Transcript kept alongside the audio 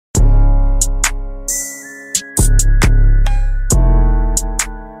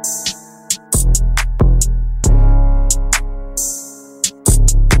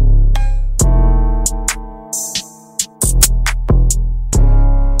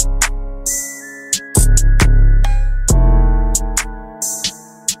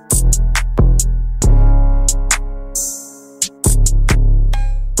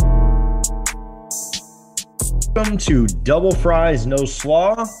Welcome to Double Fries No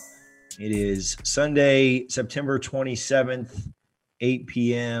Slaw. It is Sunday, September 27th, 8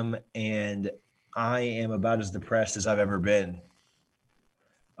 p.m., and I am about as depressed as I've ever been.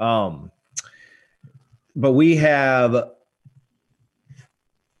 But we have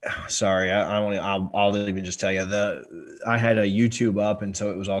sorry, I'll even just tell you I had a YouTube up, and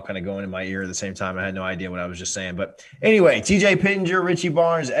so it was all kind of going in my ear at the same time. I had no idea what I was just saying. But anyway, TJ Pittenger, Richie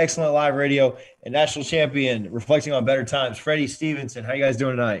Barnes, excellent live radio, and national champion, reflecting on better times, Freddie Stevenson. How you guys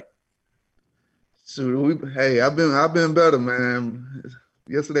doing tonight? So I've been better, man.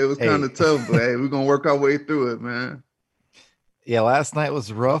 Yesterday was kind of tough, but hey, we're gonna work our way through it, man. Yeah, last night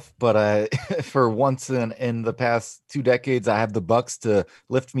was rough, but for once in the past 2 decades, I have the Bucks to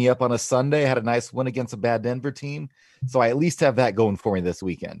lift me up on a Sunday. I had a nice win against a bad Denver team, so I at least have that going for me this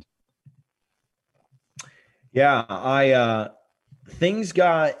weekend. Yeah, I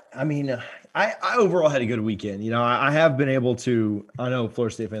overall had a good weekend. You know, I have been able to. I know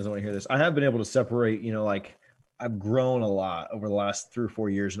Florida State fans don't want to hear this. I have been able to separate. You know, like I've grown a lot over the last 3 or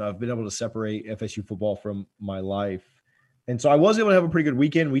 4 years, and I've been able to separate FSU football from my life. And so I was able to have a pretty good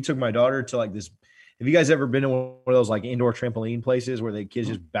weekend. We took my daughter to like this. Have you guys ever been to one of those like indoor trampoline places where the kids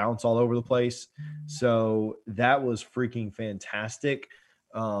just bounce all over the place? So that was freaking fantastic.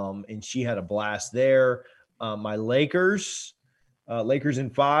 And she had a blast there. My Lakers in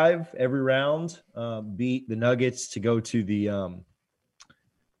 5 every round, beat the Nuggets to go to the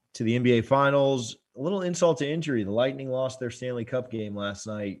NBA Finals. A little insult to injury. The Lightning lost their Stanley Cup game last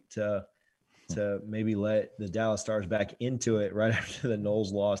night to maybe let the Dallas Stars back into it right after the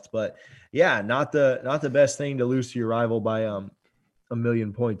Knowles lost. But yeah, not the best thing to lose to your rival by a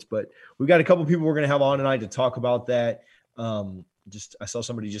million points. But we've got a couple people we're going to have on tonight to talk about that. I saw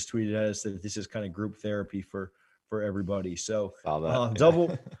somebody just tweeted at us that this is kind of group therapy for everybody. So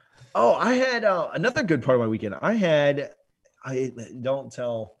double. Oh, I had another good part of my weekend. I don't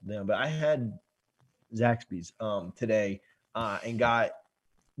tell them, but I had Zaxby's today and got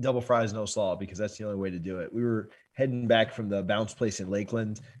double fries, no slaw, because that's the only way to do it. We were heading back from the bounce place in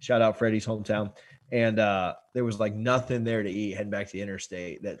Lakeland. Shout out Freddie's hometown. And there was like nothing there to eat heading back to the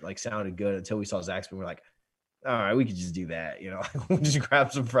interstate that like sounded good until we saw Zaxby's. We're like, all right, we could just do that. You know, we'll just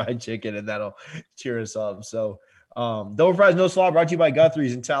grab some fried chicken and that'll cheer us up. So double fries, no slaw brought to you by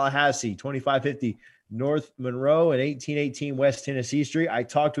Guthrie's in Tallahassee, 2550 North Monroe and 1818 West Tennessee Street. I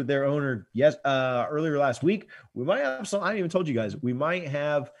talked with their owner earlier last week. We might have some. I haven't even told you guys. We might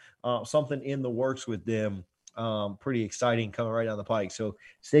have something in the works with them. Pretty exciting coming right down the pike. So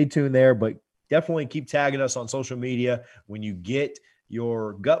stay tuned there. But definitely keep tagging us on social media when you get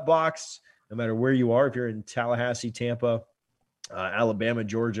your gut box. No matter where you are, if you're in Tallahassee, Tampa, Alabama,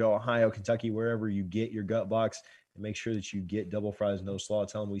 Georgia, Ohio, Kentucky, wherever you get your gut box, and make sure that you get double fries, no slaw.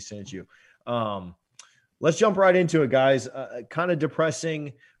 Tell them we sent you. Let's jump right into it, guys. Kind of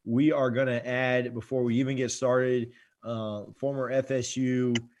depressing. We are going to add, before we even get started, former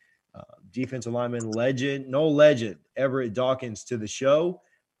FSU defensive lineman legend, Everett Dawkins to the show.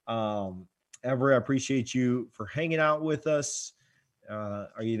 Everett, I appreciate you for hanging out with us.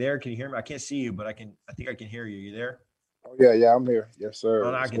 Are you there? Can you hear me? I can't see you, but I think I can hear you. Are you there? Oh, yeah, I'm here. Yes, sir.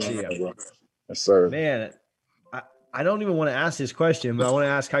 Oh, I can see you. Yes, sir. Man, I don't even want to ask this question, but I want to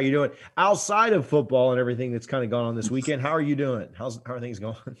ask how you're doing outside of football and everything that's kind of gone on this weekend. How are you doing? How are things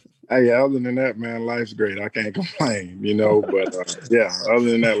going? Hey, other than that, man, life's great. I can't complain, you know, but yeah,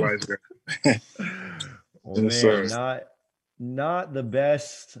 other than that, life's great. Well, yes, man, sir. Not the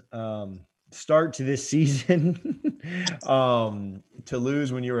best start to this season to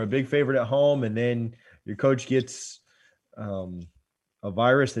lose when you were a big favorite at home, and then your coach gets a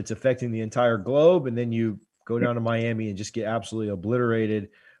virus that's affecting the entire globe, and then you go down to Miami and just get absolutely obliterated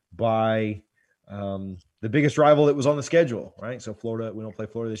by the biggest rival that was on the schedule, right? So Florida, we don't play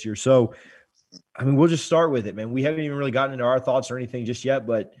Florida this year. So, I mean, we'll just start with it, man. We haven't even really gotten into our thoughts or anything just yet,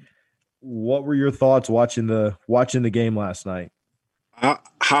 but what were your thoughts watching the game last night?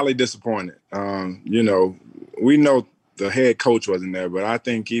 Highly disappointed. You know, we know the head coach wasn't there, but I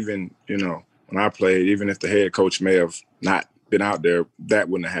think even, you know, when I played, even if the head coach may have not been out there, that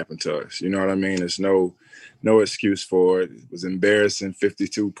wouldn't have happened to us. You know what I mean? There's no excuse for it. It was embarrassing,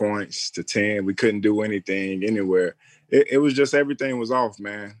 52 points to 10. We couldn't do anything anywhere. It was just everything was off,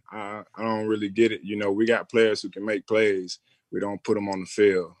 man. I don't really get it. You know, we got players who can make plays. We don't put them on the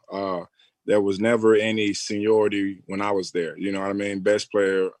field. There was never any seniority when I was there. You know what I mean? Best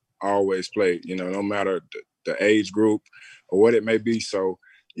player always played, you know, no matter the age group or what it may be. So,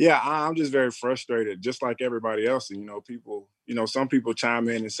 yeah, I'm just very frustrated, just like everybody else. And, you know, people, you know, some people chime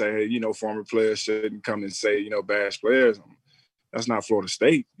in and say, hey, you know, former players shouldn't come and say, you know, bash players. That's not Florida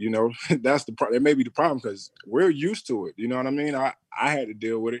State, That's it may be the problem because we're used to it. You know what I mean? I had to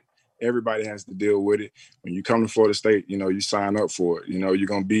deal with it. Everybody has to deal with it. When you come to Florida State, you sign up for it. You're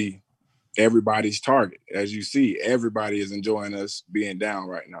going to be everybody's target. As you see, everybody is enjoying us being down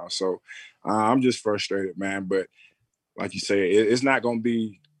right now. So I'm just frustrated, man. But like you say, it's not going to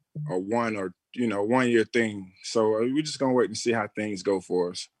be a 1 year thing. So we're just going to wait and see how things go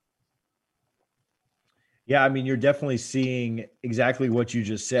for us. Yeah, I mean, you're definitely seeing exactly what you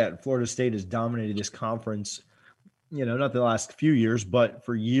just said. Florida State has dominated this conference, not the last few years, but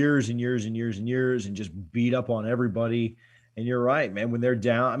for years and years and years and years, and just beat up on everybody. And you're right, man, when they're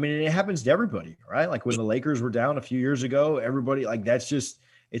down, I mean, it happens to everybody, right? Like when the Lakers were down a few years ago, everybody, like, it's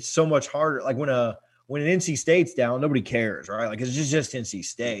so much harder. Like when an NC State's down, nobody cares, right? Like it's just NC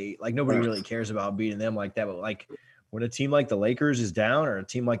State. Like nobody really cares about beating them like that. But like when a team like the Lakers is down, or a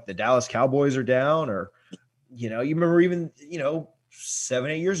team like the Dallas Cowboys are down, or, you remember even,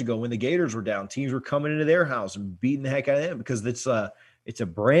 7-8 years ago when the Gators were down, teams were coming into their house and beating the heck out of them because it's a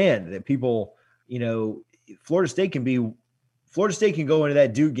brand that people, Florida State can go into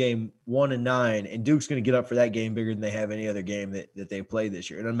that Duke game 1-9, and Duke's going to get up for that game bigger than they have any other game that they played this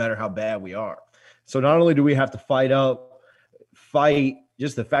year. It doesn't matter how bad we are. So not only do we have to fight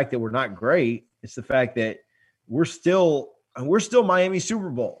just the fact that we're not great, it's the fact that we're still Miami Super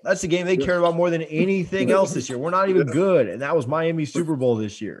Bowl. That's the game they care about more than anything else this year. We're not even good, and that was Miami Super Bowl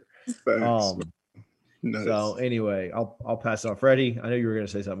this year. So anyway, I'll pass it on. Freddie, I know you were going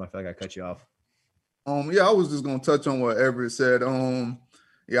to say something. I feel like I cut you off. Yeah, I was just gonna touch on what Everett said.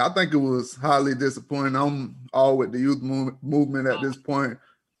 Yeah, I think it was highly disappointing. I'm all with the youth movement at this point.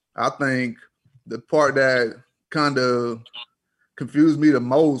 I think the part that kind of confused me the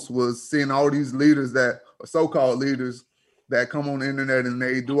most was seeing all these leaders that are so-called leaders that come on the internet and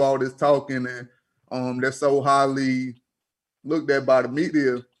they do all this talking, and they're so highly looked at by the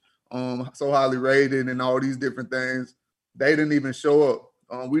media, so highly rated and all these different things. They didn't even show up.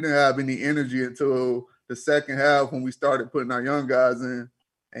 We didn't have any energy until the second half when we started putting our young guys in,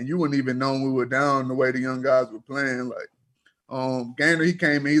 and you wouldn't even know we were down the way the young guys were playing. Like Gainer, he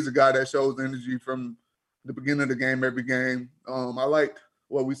came in, he's a guy that shows energy from the beginning of the game, every game. I liked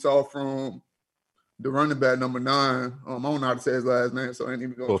what we saw from the running back number 9. I don't know how to say his last name, so I ain't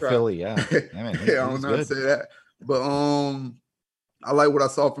even gonna try. Philly, yeah. I don't know how to say that. But I like what I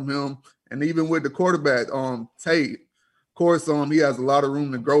saw from him. And even with the quarterback, Tate, of course, he has a lot of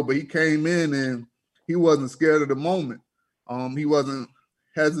room to grow, but he came in and he wasn't scared of the moment. He wasn't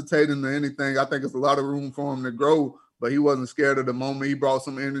hesitating or anything. I think it's a lot of room for him to grow, but he wasn't scared of the moment. He brought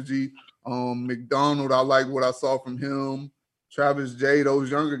some energy. McDonald, I like what I saw from him. Travis J,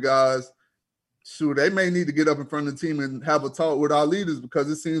 those younger guys, shoot, they may need to get up in front of the team and have a talk with our leaders, because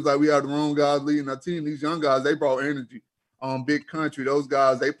it seems like we are the wrong guys leading our team. These young guys, they brought energy. Big Country, those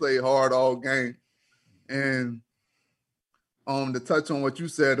guys, they played hard all game. And to touch on what you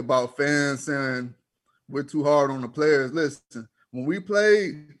said about fans saying we're too hard on the players, listen, when we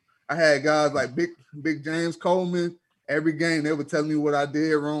played, I had guys like Big James Coleman. Every game they were telling me what I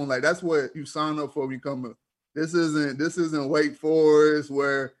did wrong. Like, that's what you sign up for when you come up. This isn't Wake Forest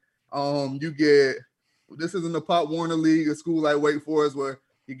where this isn't the Pop Warner League, a school like Wake Forest where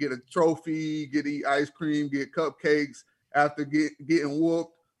you get a trophy, get to eat ice cream, get cupcakes after getting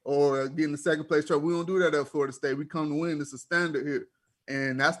whooped or getting the second place trophy. We don't do that at Florida State. We come to win. It's a standard here.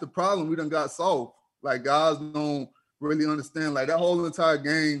 And that's the problem we done got solved. Like, guys don't really understand. Like, that whole entire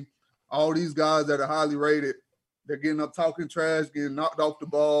game, all these guys that are highly rated, they're getting up talking trash, getting knocked off the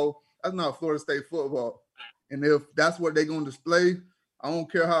ball. That's not Florida State football. And if that's what they're going to display, I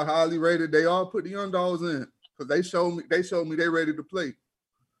don't care how highly rated they are, put the young dogs in, because they showed me they're ready to play.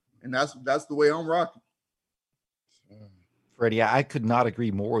 And that's the way I'm rocking. Freddie, I could not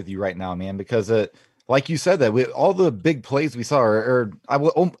agree more with you right now, man, because like you said, that all the big plays we saw, or I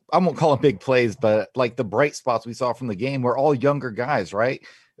won't call them big plays, but like the bright spots we saw from the game were all younger guys, right?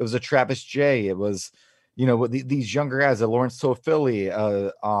 It was a Travis J. It was, these younger guys, Lawrence Toafili,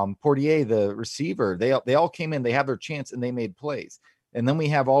 Portier, the receiver, they all came in, they had their chance and they made plays. And then we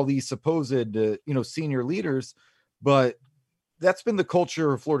have all these supposed, senior leaders, but that's been the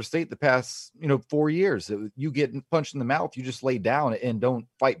culture of Florida State the past, 4 years. You get punched in the mouth, you just lay down and don't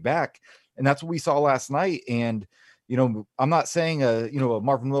fight back. And that's what we saw last night. And, I'm not saying, a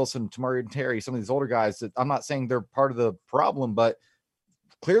Marvin Wilson, Tamari Terry, some of these older guys, I'm not saying they're part of the problem, but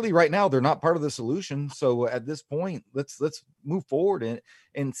clearly right now they're not part of the solution. So at this point, let's move forward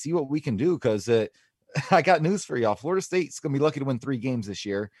and see what we can do. Because I got news for y'all. Florida State's going to be lucky to win 3 games this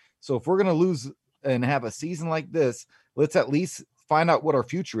year. So if we're going to lose and have a season like this, let's at least find out what our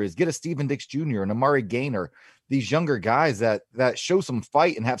future is. Get a Steven Dix Jr., an Amari Gainer. these younger guys that show some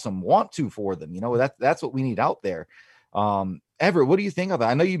fight and have some want to for them. That's what we need out there. Everett, what do you think of that?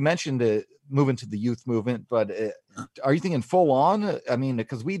 I know you mentioned moving to the youth movement, but are you thinking full on? I mean,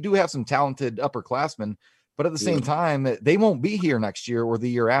 because we do have some talented upperclassmen, but at the same time, they won't be here next year or the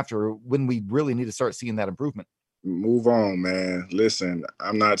year after when we really need to start seeing that improvement. Move on, man. Listen,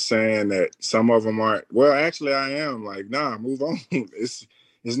 I'm not saying that some of them aren't. Well, actually, I am. Like, nah, move on. It's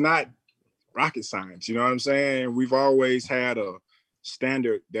not rocket science. You know what I'm saying? We've always had a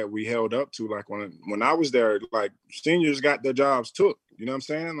standard that we held up to. Like when I was there, like seniors got their jobs took. You know what I'm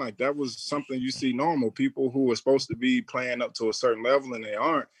saying? Like that was something you see normal. People who are supposed to be playing up to a certain level and they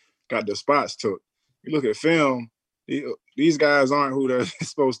aren't, got their spots took. You look at film, these guys aren't who they're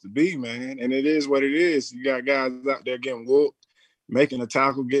supposed to be, man. And it is what it is. You got guys out there getting whooped, making a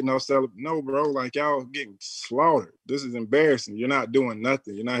tackle, getting no celebration. No, bro, like y'all getting slaughtered. This is embarrassing. You're not doing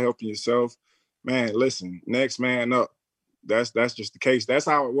nothing. You're not helping yourself. Man, listen, next man up. That's just the case. That's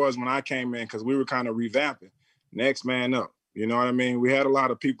how it was when I came in, because we were kind of revamping. Next man up. You know what I mean? We had a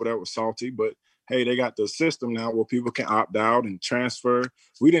lot of people that were salty, but hey, they got the system now where people can opt out and transfer.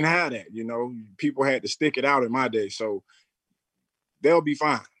 We didn't have that, People had to stick it out in my day. So they'll be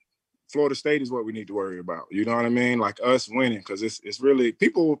fine. Florida State is what we need to worry about. You know what I mean? Like us winning, because it's really,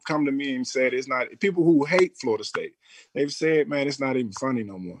 people have come to me and said it's not, people who hate Florida State, they've said, man, it's not even funny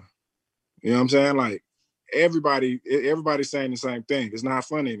no more. You know what I'm saying? Like everybody's saying the same thing. It's not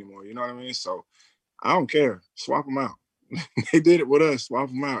funny anymore. You know what I mean? So I don't care. Swap them out. They did it with us. Swap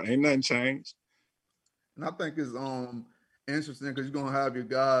them out. Ain't nothing changed. And I think it's interesting because you're gonna have your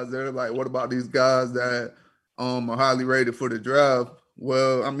guys there. Like, what about these guys that are highly rated for the draft?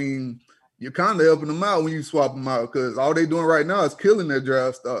 Well, I mean, you're kind of helping them out when you swap them out, because all they doing right now is killing their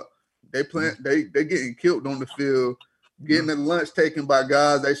draft stock. They getting killed on the field, getting their lunch taken by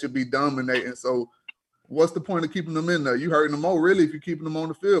guys they should be dominating. So what's the point of keeping them in there? You hurting them more, really, if you're keeping them on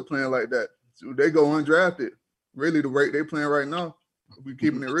the field playing like that. So they go undrafted. Really, the rate they playing right now, we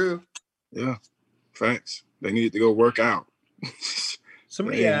keeping it real. Yeah, facts. They need to go work out.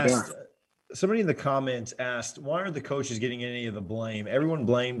 Somebody in the comments asked, why aren't the coaches getting any of the blame? Everyone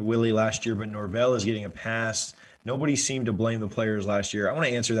blamed Willie last year, but Norvell is getting a pass. Nobody seemed to blame the players last year. I want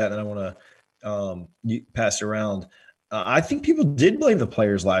to answer that, and I want to pass it around. I think people did blame the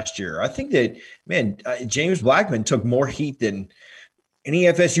players last year. I think that, James Blackman took more heat than any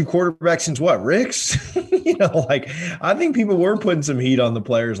FSU quarterback since what, Ricks? I think people were putting some heat on the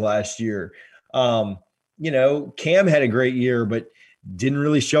players last year. Cam had a great year, but didn't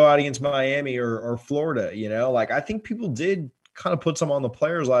really show out against Miami or Florida. I think people did kind of put some on the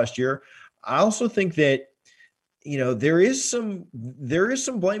players last year. I also think that, there is some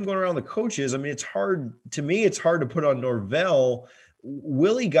blame going around the coaches. I mean, it's hard to put on Norvell.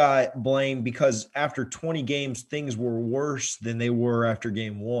 Willie got blamed because after 20 games, things were worse than they were after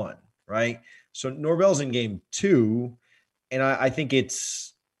game 1, right? So Norvell's in game 2, and I think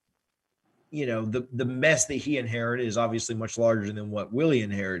it's, the mess that he inherited is obviously much larger than what Willie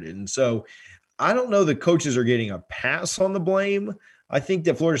inherited. And so I don't know the coaches are getting a pass on the blame. I think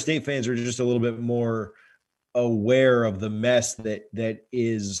that Florida State fans are just a little bit more aware of the mess that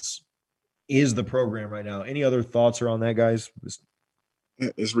is the program right now. Any other thoughts around that, guys?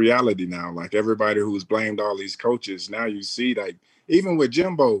 It's reality now. Like everybody who's blamed all these coaches, now you see, like, even with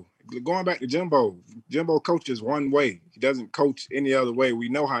Jimbo, going back to Jimbo coaches one way. He doesn't coach any other way. We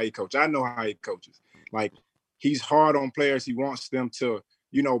know how he coaches. I know how he coaches. Like, he's hard on players. He wants them to,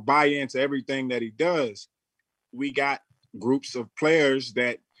 buy into everything that he does. We got groups of players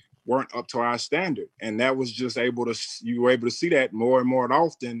that weren't up to our standard. And that was just you were able to see that more and more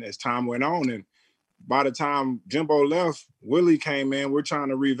often as time went on. And by the time Jimbo left, Willie came in. We're trying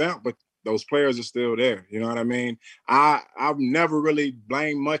to revamp, but those players are still there. You know what I mean? I've never really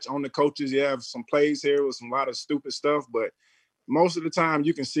blamed much on the coaches. You have some plays here with a lot of stupid stuff, but most of the time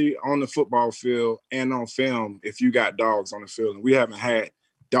you can see on the football field and on film if you got dogs on the field. And we haven't had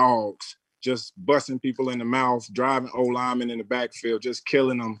dogs just busting people in the mouth, driving O-linemen in the backfield, just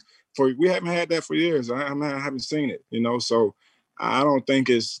killing them. We haven't had that for years. I haven't seen it, so I don't think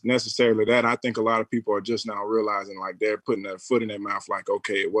it's necessarily that. I think a lot of people are just now realizing, like, they're putting their foot in their mouth, like,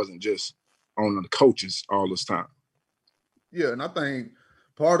 okay, it wasn't just on the coaches all this time. Yeah, and I think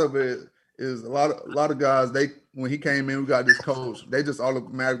part of it is a lot of guys, when he came in, we got this coach, they just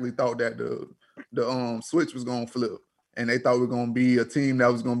automatically thought that the switch was going to flip, and they thought we were going to be a team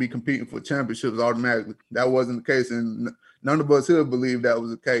that was going to be competing for championships automatically. That wasn't the case, and none of us here believed that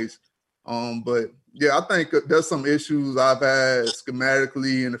was the case. But yeah, I think there's some issues I've had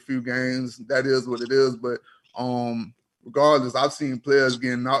schematically in a few games. That is what it is. But regardless, I've seen players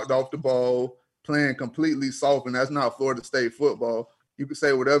getting knocked off the ball, playing completely soft, and that's not Florida State football. You can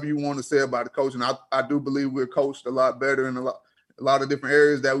say whatever you want to say about the coaching. I do believe we're coached a lot better in a lot of different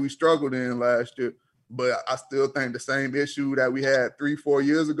areas that we struggled in last year. But I still think the same issue that we had 3-4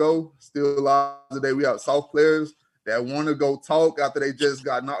 years ago still lies today. We have soft players that want to go talk after they just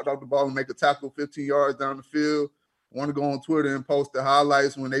got knocked off the ball and make a tackle 15 yards down the field. Want to go on Twitter and post the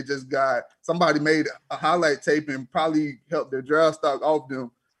highlights when they just got somebody made a highlight tape and probably helped their draft stock off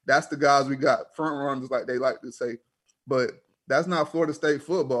them. That's the guys we got, front runners, like they like to say. But that's not Florida State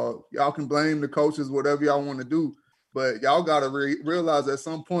football. Y'all can blame the coaches, whatever y'all want to do, but y'all got to realize at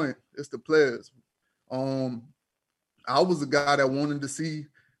some point it's the players. I was a guy that wanted to see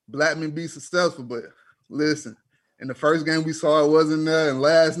Blackman be successful, but listen, in the first game we saw it wasn't there, and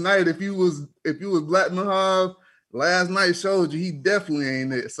last night, if you was Blackman Hive, last night showed you he definitely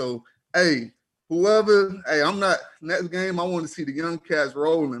ain't it. So, hey, I'm not next game. I want to see the young cats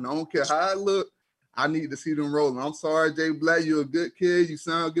rolling. I don't care how I look. I need to see them rolling. I'm sorry, Jay Black. You're a good kid. You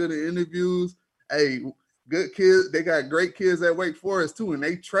sound good in interviews. Hey, good kids. They got great kids at Wake Forest too, and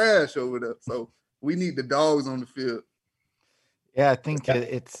they trash over there. So we need the dogs on the field. Yeah, I think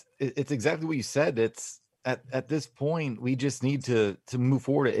it's exactly what you said. It's at this point we just need to move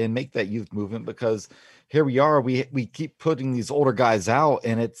forward and make that youth movement, because here we are. We keep putting these older guys out,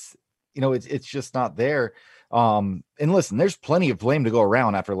 and it's just not there. And listen, there's plenty of blame to go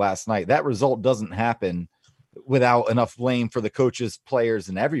around after last night. That result doesn't happen without enough blame for the coaches, players,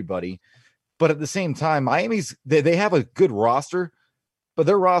 and everybody. But at the same time, Miami's they have a good roster, but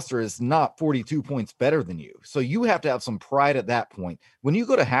their roster is not 42 points better than you. So you have to have some pride at that point. When you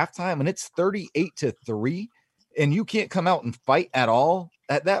go to halftime and it's 38-3 and you can't come out and fight at all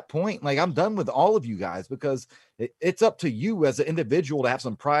at that point, like, I'm done with all of you guys, because it's up to you as an individual to have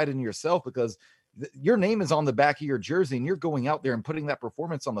some pride in yourself, because your name is on the back of your jersey and you're going out there and putting that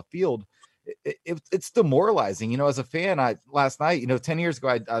performance on the field. It's demoralizing. As a fan, last night, 10 years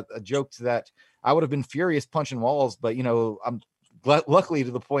ago, I joked that I would have been furious punching walls, but I'm luckily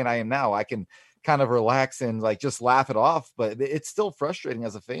to the point I am now, I can kind of relax and like just laugh it off. But it's still frustrating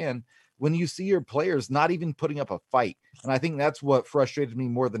as a fan when you see your players not even putting up a fight. And I think that's what frustrated me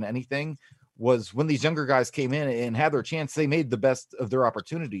more than anything, was when these younger guys came in and had their chance, they made the best of their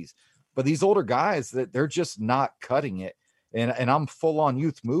opportunities. But these older guys, that they're just not cutting it. And I'm full on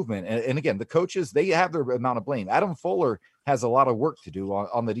youth movement. And again, the coaches, they have their amount of blame. Adam Fuller has a lot of work to do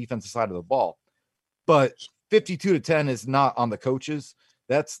on the defensive side of the ball, but 52-10 is not on the coaches.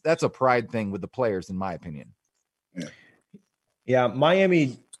 That's a pride thing with the players, in my opinion. Yeah,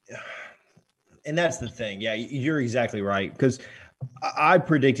 Miami, and that's the thing. Yeah, you're exactly right, because I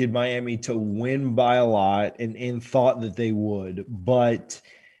predicted Miami to win by a lot and thought that they would, but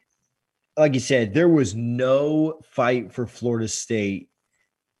like you said, there was no fight for Florida State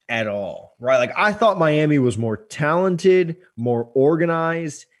at all, right? Like, I thought Miami was more talented, more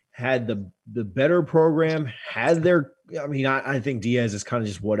organized, had the better program, had their, I think Diaz is kind of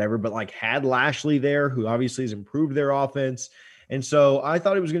just whatever, but like had Lashley there, who obviously has improved their offense. And so I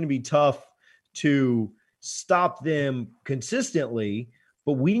thought it was going to be tough to stop them consistently,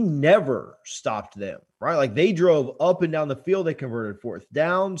 but we never stopped them, right? Like, they drove up and down the field. They converted fourth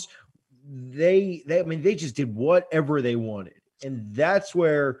downs. They just did whatever they wanted. And that's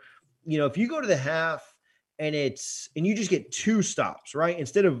where, if you go to the half and you just get two stops, right?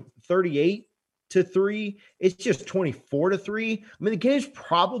 Instead of 38-3, it's just 24-3. The game's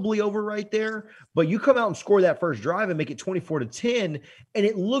probably over right there, but you come out and score that first drive and make it 24-10, and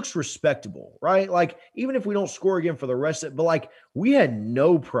it looks respectable, right? Like, even if we don't score again for the rest of it, but like, we had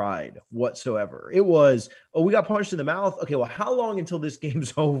no pride whatsoever. It was, we got punched in the mouth. Okay, well, how long until this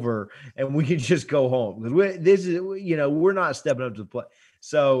game's over and we can just go home? Because we're not stepping up to the play.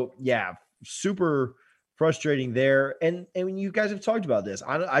 So yeah, super frustrating there. And you guys have talked about this.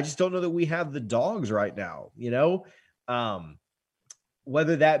 I just don't know that we have the dogs right now,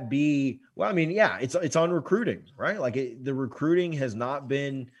 whether that be, it's on recruiting, right? Like, the recruiting has not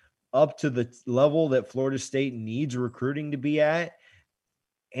been up to the level that Florida State needs recruiting to be at.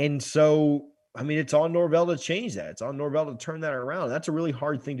 And so, it's on Norvell to change that. It's on Norvell to turn that around. That's a really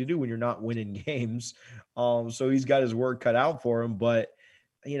hard thing to do when you're not winning games. So he's got his work cut out for him, but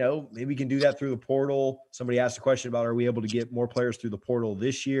maybe we can do that through the portal. Somebody asked a question about, are we able to get more players through the portal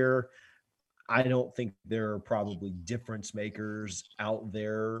this year? I don't think there are probably difference makers out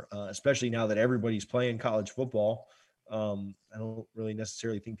there, especially now that everybody's playing college football. I don't really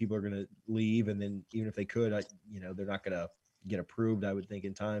necessarily think people are going to leave. And then even if they could, they're not going to get approved, I would think,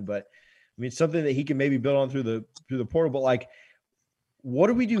 in time. But it's something that he can maybe build on through the portal. But like, what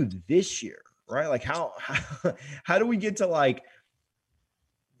do we do this year, right? Like, how do we get to like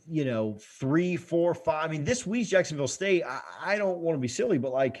 3, 4, 5. I mean, this week's Jacksonville State, I don't want to be silly,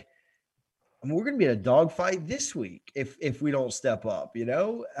 but we're going to be in a dogfight this week if we don't step up,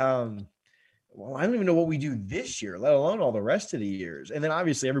 well, I don't even know what we do this year, let alone all the rest of the years. And then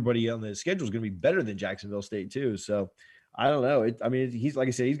obviously everybody on the schedule is going to be better than Jacksonville State too. So I don't know. He's, like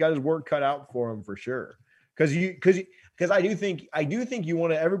I said, he's got his work cut out for him for sure. Because I do think you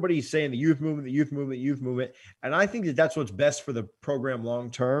want to. Everybody's saying the youth movement, and I think that's what's best for the program long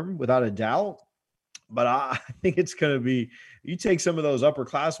term, without a doubt. But I think it's going to be, you take some of those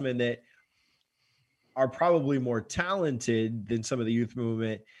upperclassmen that are probably more talented than some of the youth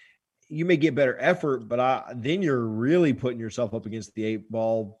movement. You may get better effort, but then you're really putting yourself up against the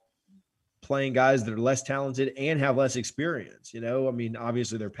 8-ball, playing guys that are less talented and have less experience.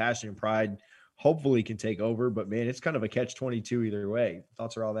 Obviously their passion and pride hopefully can take over, but man, it's kind of a catch-22 either way.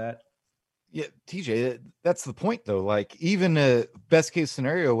 Thoughts are all that? Yeah, TJ, that's the point though. Like, even best case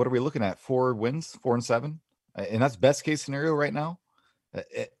scenario, what are we looking at? 4 wins, 4-7, and that's best case scenario right now.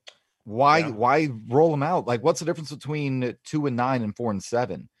 Why roll them out? Like, what's the difference between 2-9 and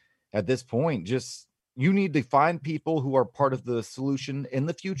 4-7 at this point? Just, you need to find people who are part of the solution in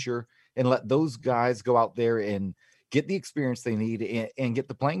the future and let those guys go out there and get the experience they need and get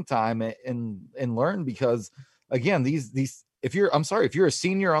the playing time and learn. Because again, if you're a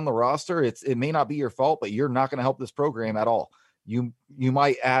senior on the roster, it may not be your fault, but you're not going to help this program at all. You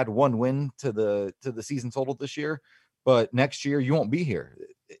might add 1 win to the season total this year, but next year you won't be here.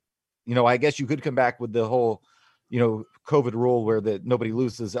 I guess you could come back with the whole, COVID rule where that nobody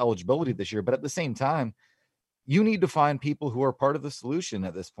loses eligibility this year. But at the same time, you need to find people who are part of the solution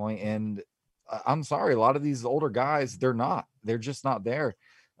at this point. And I'm sorry, a lot of these older guys, they're just not there.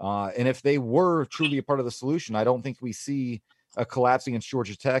 And if they were truly a part of the solution, I don't think we see a collapse against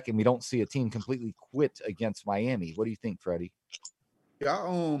Georgia Tech, and we don't see a team completely quit against Miami. What do you think, Freddie? Yeah,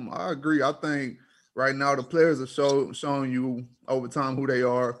 I agree. I think right now the players are showing you over time who they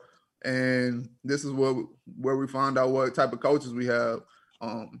are. And this is where we find out what type of coaches we have.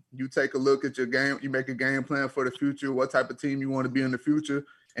 You take a look at your game, you make a game plan for the future, what type of team you want to be in the future,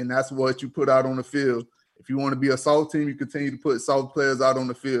 and that's what you put out on the field. If you want to be a soft team, you continue to put soft players out on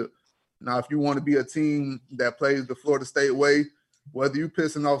the field. Now, if you want to be a team that plays the Florida State way, whether you're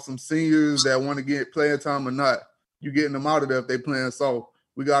pissing off some seniors that want to get playing time or not, you're getting them out of there if they're playing soft.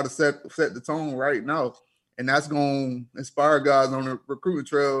 We got to set the tone right now, and that's going to inspire guys on the recruiting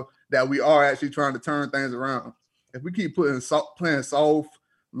trail that we are actually trying to turn things around. If we keep playing soft,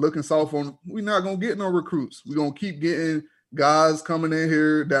 looking soft we're not going to get no recruits. We're going to keep getting guys coming in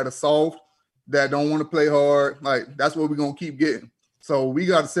here that are soft, that don't want to play hard. Like, that's what we're going to keep getting. So we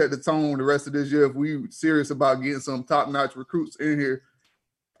got to set the tone the rest of this year if we're serious about getting some top-notch recruits in here.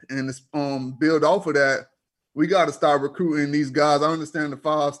 And build off of that, we got to start recruiting these guys. I understand the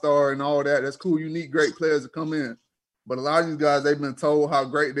 5-star and all that. That's cool. You need great players to come in. But a lot of these guys, they've been told how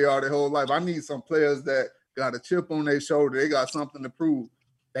great they are their whole life. I need some players that got a chip on their shoulder. They got something to prove.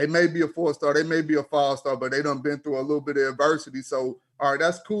 They may be a 4-star, they may be a 5-star, but they done been through a little bit of adversity. So, all right,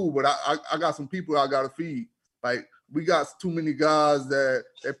 that's cool, but I got some people I got to feed. Like, we got too many guys that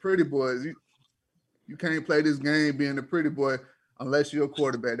they're pretty boys. You can't play this game being a pretty boy unless you're a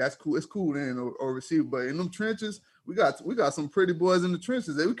quarterback. That's cool. It's cool then, or receiver. But in them trenches, we got some pretty boys in the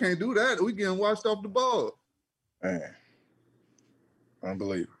trenches. We can't do that. We getting washed off the ball. Man,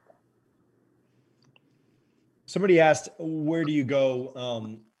 unbelievable. Somebody asked, where do you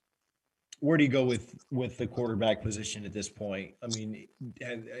go? Where do you go with the quarterback position at this point? I mean,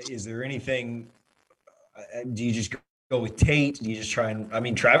 is there anything? Do you just go with Tate? Do you just try and? I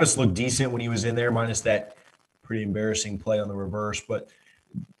mean, Travis looked decent when he was in there, minus that pretty embarrassing play on the reverse. But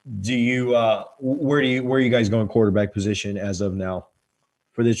do you? Where are you guys going quarterback position as of now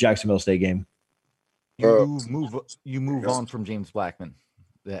for this Jacksonville State game? You move on from James Blackman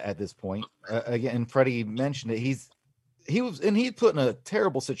at this point. Again, Freddie mentioned it. He put in a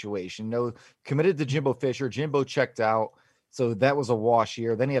terrible situation. Committed to Jimbo Fisher. Jimbo checked out, so that was a wash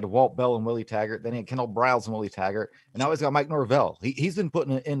year. Then he had Walt Bell and Willie Taggart. Then he had Kendall Briles and Willie Taggart, and now he's got Mike Norvell. He's been put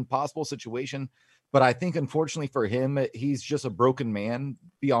in an impossible situation, but I think unfortunately for him, he's just a broken man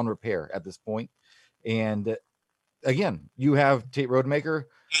beyond repair at this point. And again, you have Tate Rodemaker.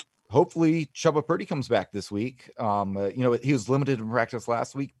 Hopefully Chubba Purdy comes back this week. He was limited in practice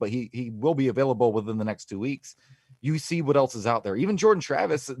last week, but he will be available within the next 2 weeks. You see what else is out there. Even Jordan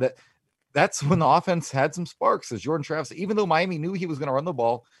Travis, that's when the offense had some sparks, as Jordan Travis, even though Miami knew he was going to run the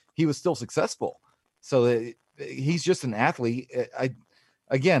ball, he was still successful. So he's just an athlete.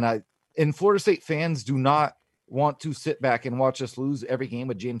 And Florida State fans do not want to sit back and watch us lose every game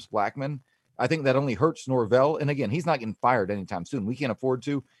with James Blackman. I think that only hurts Norvell. And again, he's not getting fired anytime soon. We can't afford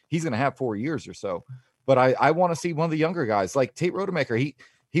to. He's going to have 4 years or so. But I want to see one of the younger guys like Tate Rodemaker.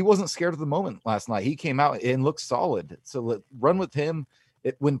 He wasn't scared of the moment last night. He came out and looked solid. So run with him.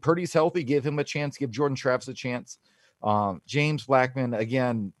 When Purdy's healthy, give him a chance. Give Jordan Travis a chance. James Blackman,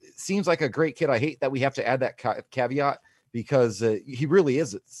 again, seems like a great kid. I hate that we have to add that caveat because he really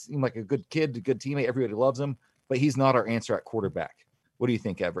is. It seemed like a good kid, a good teammate. Everybody loves him, but he's not our answer at quarterback. What do you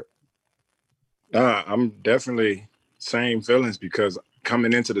think, Everett? I'm definitely same feelings because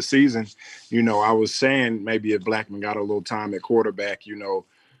coming into the season, I was saying maybe if Blackman got a little time at quarterback,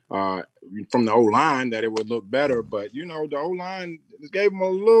 from the O-line that it would look better. But, the O-line gave him a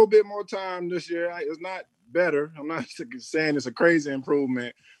little bit more time this year. It's not better. I'm not saying it's a crazy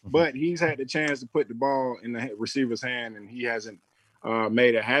improvement, but he's had the chance to put the ball in the receiver's hand, and he hasn't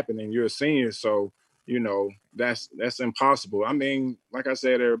made it happen. And you're a senior, so, that's impossible. I mean, like I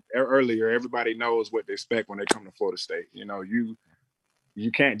said earlier, everybody knows what to expect when they come to Florida State.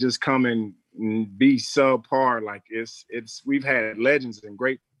 You can't just come and be subpar. Like we've had legends and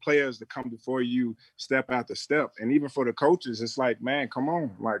great players that come before you step after step. And even for the coaches, it's like, man, come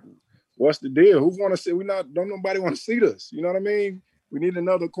on. Like, what's the deal? Who want to see? Don't nobody want to see this. You know what I mean? We need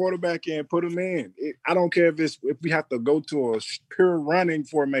another quarterback in, put him in. I don't care if we have to go to a pure running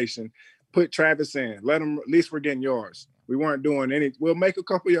formation, put Travis in, let him, at least we're getting yards. We weren't doing any, we'll make a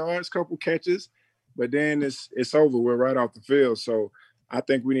couple yards, couple catches, but then it's over. We're right off the field. So I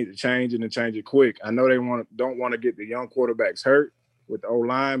think we need to change it and change it quick. I know they don't want to get the young quarterbacks hurt with the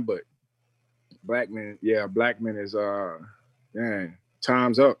O-line, but Blackman is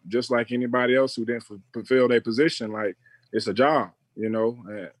time's up. Just like anybody else who didn't fulfill their position, like it's a job,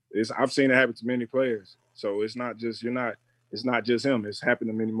 I've seen it happen to many players. So it's not just him. It's happened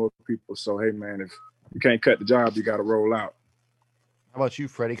to many more people. So hey man, if you can't cut the job, you got to roll out. How about you,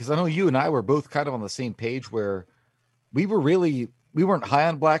 Freddie? Because I know you and I were both kind of on the same page where we weren't high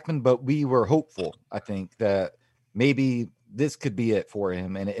on Blackman, but we were hopeful, I think, that maybe this could be it for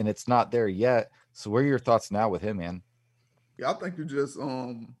him, and it's not there yet. So what are your thoughts now with him, man? Yeah, I think you just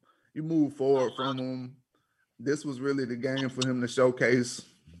you move forward from him. This was really the game for him to showcase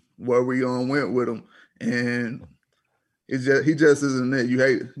where we went with him, and he just isn't it. You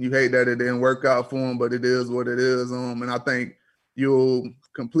hate that it didn't work out for him, but it is what it is. And I think you'll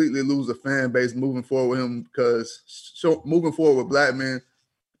completely lose a fan base moving forward with him because moving forward with Blackman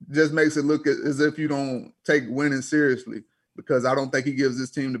just makes it look as if you don't take winning seriously, because I don't think he gives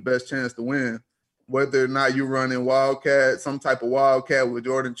this team the best chance to win. Whether or not you're running Wildcat, some type of Wildcat with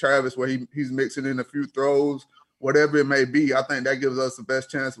Jordan Travis where he's mixing in a few throws, whatever it may be, I think that gives us the best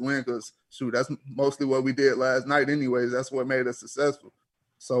chance to win because, shoot, that's mostly what we did last night anyways. That's what made us successful.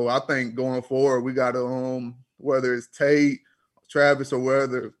 So I think going forward, we got to, whether it's Tate, Travis,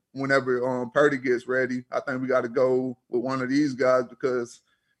 or whenever Purdy gets ready, I think we got to go with one of these guys because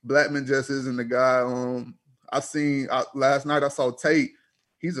Blackman just isn't the guy. Last night I saw Tate.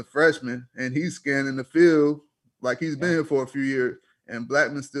 He's a freshman, and he's scanning the field like he's been here for a few years, and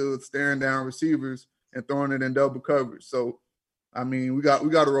Blackman's still staring down receivers and throwing it in double coverage. So, I mean, we got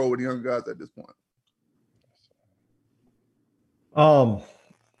to roll with the young guys at this point.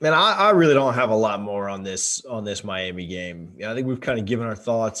 Man, I really don't have a lot more on this Miami game. I think we've kind of given our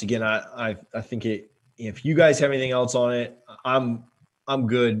thoughts. Again, I think if you guys have anything else on it, I'm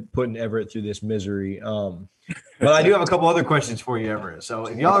good putting Everett through this misery. But I do have a couple other questions for you, Everett. So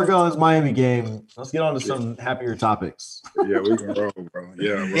if y'all are going to this Miami game, let's get on to some happier topics. Yeah, we can roll, bro.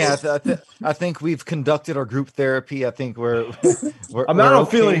 Yeah, I think we've conducted our group therapy. I think we're I don't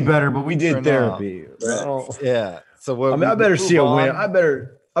feel any better, but we did therapy. Yeah. So I better see a win. I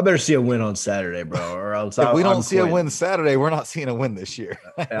better see a win on Saturday, bro. Or else if we don't see a win Saturday, we're not seeing a win this year.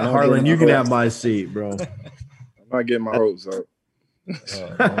 Harlan, you can have my seat, bro. I'm not getting my hopes up.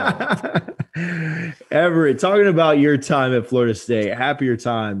 Everett, talking about your time at Florida State, happier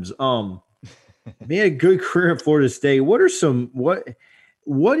times. Man, a good career at Florida State. What was kind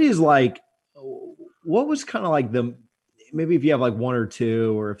of like maybe if you have like one or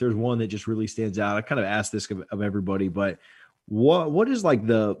two, or if there's one that just really stands out. I kind of asked this of everybody, but what is like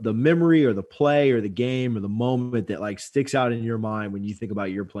the memory or the play or the game or the moment that like sticks out in your mind when you think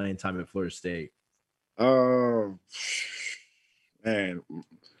about your playing time at Florida State? Man,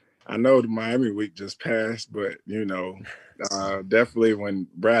 I know the Miami week just passed, but definitely when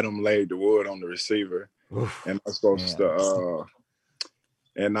Bradham laid the wood on the receiver, and I was supposed to,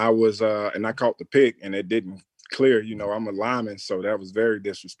 and I caught the pick, and it didn't clear. I'm a lineman, so that was very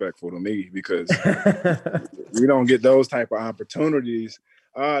disrespectful to me because we don't get those type of opportunities.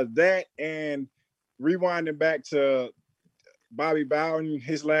 That and rewinding back to Bobby Bowden,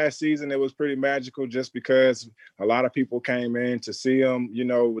 his last season, it was pretty magical just because a lot of people came in to see him,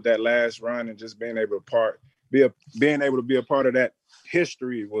 with that last run, and just being able to be a part of that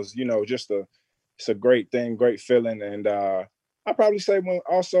history was, it's a great thing, great feeling. And I probably say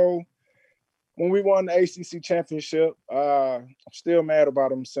when we won the ACC championship, I'm still mad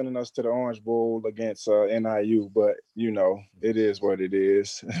about them sending us to the Orange Bowl against NIU, but it is what it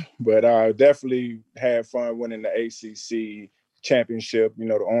is. But I definitely had fun winning the ACC championship,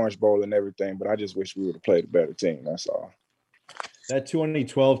 the Orange Bowl and everything. But I just wish we would have played a better team. That's all. That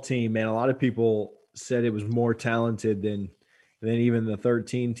 2012 team, man, a lot of people said it was more talented than even the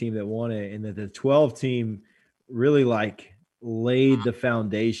 13 team that won it, and that the 12 team really laid the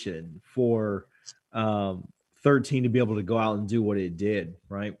foundation for 13 to be able to go out and do what it did,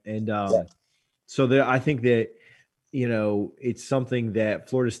 right? And so I think that it's something that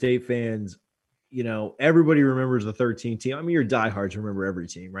Florida State fans, everybody remembers the 13 team. I mean, your diehards remember every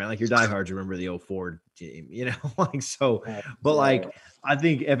team, right? Like your diehards remember the 04 team, so. But I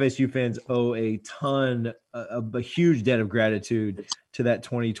think FSU fans owe a huge debt of gratitude to that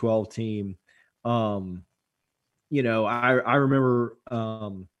 2012 team. I remember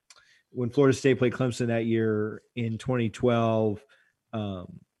when Florida State played Clemson that year in 2012. I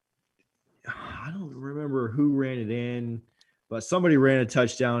don't remember who ran it in, but somebody ran a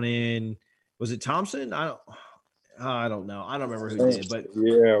touchdown in. Was it Thompson? I don't know. I don't remember who did, but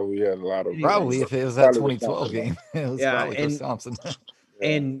yeah, we had a lot of probably if it was that 2012 game, it was probably Chris Thompson.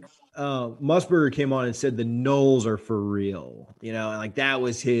 And Musburger came on and said the Noles are for real, and that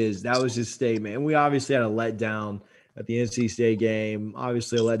was his statement. And we obviously had a letdown at the NC State game,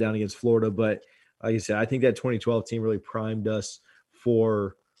 obviously a letdown against Florida. But like I said, I think that 2012 team really primed us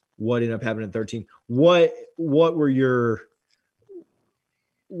for what ended up happening in 13. What were your,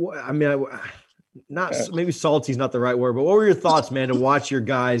 maybe salty is not the right word, but what were your thoughts, man, to watch your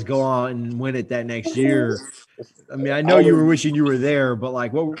guys go on and win it that next year? I mean, I know you were wishing you were there, but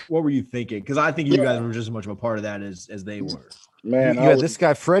what were you thinking? Because I think you guys were just as much of a part of that as they were. Man, you had this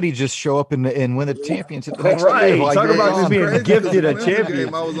guy Freddie just show up and win the championship. Right, talk about just being gifted a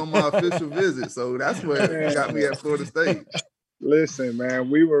champion. I was on my official visit, so that's what got me at Florida State. Listen, man,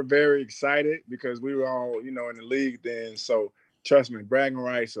 we were very excited because we were all, in the league then. So trust me, bragging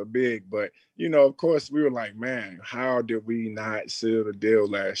rights are big. But, of course, we were like, man, how did we not seal the deal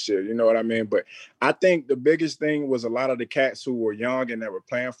last year? You know what I mean? But I think the biggest thing was a lot of the cats who were young and that were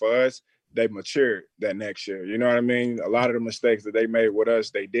playing for us, they matured that next year. You know what I mean? A lot of the mistakes that they made with us,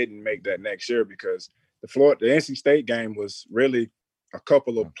 they didn't make that next year because the NC State game was really a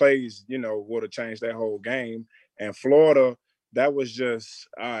couple of plays, would have changed that whole game. And Florida, that was just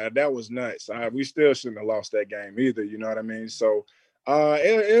that was nuts. We still shouldn't have lost that game either. You know what I mean? So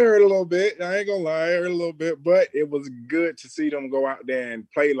it hurt a little bit. I ain't gonna lie, it hurt a little bit, but it was good to see them go out there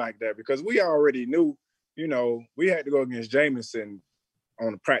and play like that because we already knew, we had to go against Jamison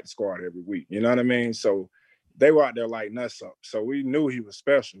on the practice squad every week. You know what I mean? So they were out there like nuts up. So we knew he was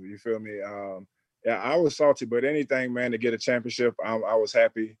special. You feel me? Yeah, I was salty, but anything, man, to get a championship, I was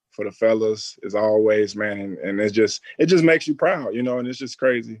happy for the fellas as always, man. And it just makes you proud, and it's just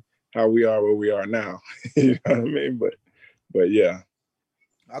crazy how we are where we are now. You know what I mean? But yeah.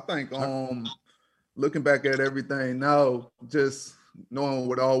 I think looking back at everything now, just knowing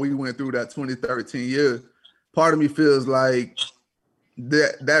what all we went through that 2013 year, part of me feels like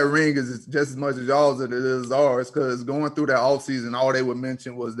that ring is just as much as y'all's as it is ours, because going through that offseason, all they would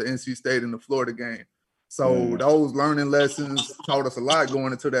mention was the NC State and the Florida game. So those learning lessons taught us a lot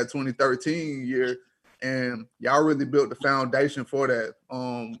going into that 2013 year, and y'all really built the foundation for that.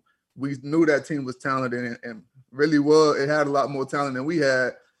 We knew that team was talented and really it had a lot more talent than we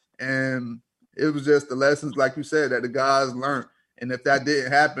had, and it was just the lessons, like you said, that the guys learned. And if that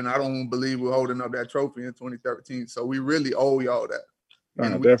didn't happen, I don't believe we're holding up that trophy in 2013. So we really owe y'all that.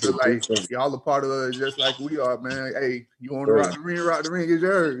 And we feel like y'all a part of us just like we are, man. Hey, you want to rock the ring, it's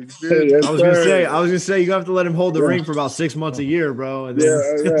yours. I was gonna say you have to let him hold the ring for about 6 months a year, bro, and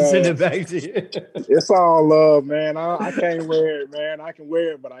then send it back to you. It's all love, man. I can't wear it, man. I can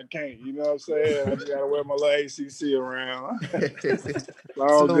wear it, but I can't. You know what I'm saying? I just gotta wear my little ACC around. It's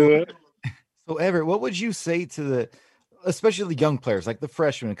all good. So Everett, what would you say to especially the young players, like the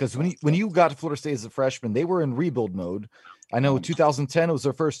freshmen? Because when you got to Florida State as a freshman, they were in rebuild mode. I know 2010 was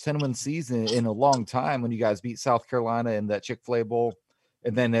their first 10-win season in a long time when you guys beat South Carolina in that Chick-fil-A Bowl.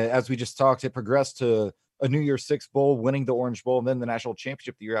 And then as we just talked, it progressed to a New Year's Six Bowl, winning the Orange Bowl, and then the national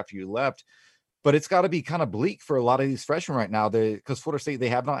championship the year after you left. But it's got to be kind of bleak for a lot of these freshmen right now because Florida State, they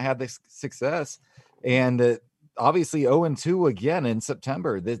have not had this success. And obviously 0-2 again in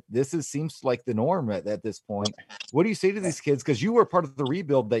September. This seems like the norm at this point. What do you say to these kids? Because you were part of the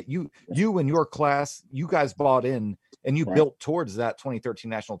rebuild that you and your class, you guys bought in and you built towards that 2013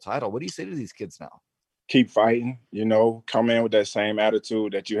 national title. What do you say to these kids now? Keep fighting, come in with that same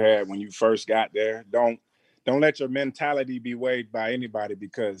attitude that you had when you first got there. Don't let your mentality be weighed by anybody,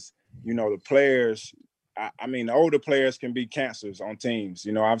 because, the players, I mean, the older players can be cancers on teams.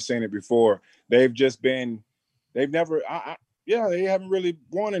 I've seen it before. They haven't really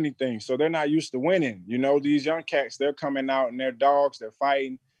won anything. So they're not used to winning. These young cats, they're coming out and they're dogs, they're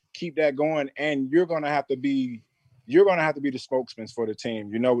fighting. Keep that going. And you're going to have to be the spokesman for the team.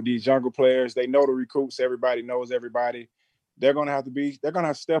 With these younger players, they know the recruits. Everybody knows everybody. They're going to have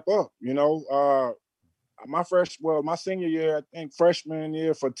to step up. My senior year, I think freshman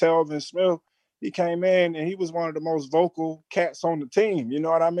year for Telvin Smith, he came in and he was one of the most vocal cats on the team. You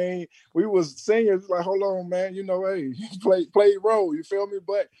know what I mean? We was seniors, like, hold on, man. Hey, he played role. You feel me?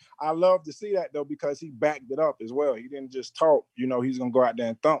 But I love to see that, though, because he backed it up as well. He didn't just talk. He's going to go out there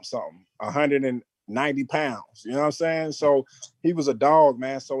and thump something. 190 pounds. You know what I'm saying? So he was a dog,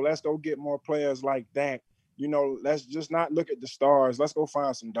 man. So let's go get more players like that. Let's just not look at the stars. Let's go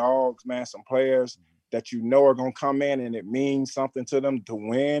find some dogs, man, some players that are going to come in and it means something to them to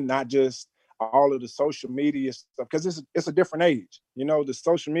win, not just all of the social media stuff, because it's a different age. The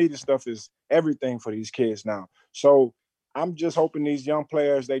social media stuff is everything for these kids now. So I'm just hoping these young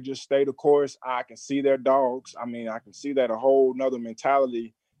players, they just stay the course. I can see their dogs. I mean, I can see that a whole nother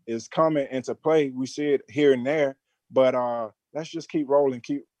mentality is coming into play. We see it here and there, but let's just keep rolling.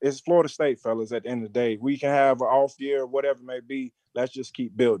 It's Florida State, fellas, at the end of the day. We can have an off year, whatever it may be. Let's just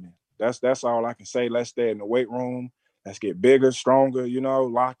keep building. That's all I can say. Let's stay in the weight room. Let's get bigger, stronger,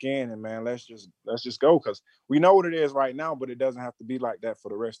 lock in, and, man, let's just go, because we know what it is right now, but it doesn't have to be like that for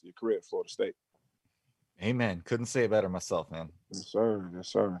the rest of your career at Florida State. Amen. Couldn't say it better myself, man. Yes, sir. Yes,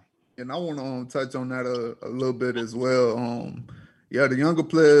 sir. And I want to touch on that a little bit as well. The younger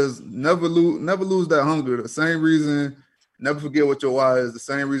players never lose that hunger. The same reason, never forget what your why is. The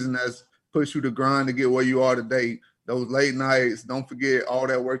same reason that's pushed you to grind to get where you are today. Those late nights, don't forget all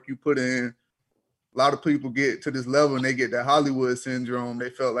that work you put in. A lot of people get to this level and they get that Hollywood syndrome. They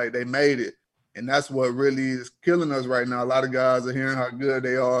felt like they made it. And that's what really is killing us right now. A lot of guys are hearing how good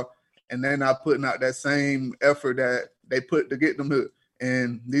they are, and they're not putting out that same effort that they put to get them to.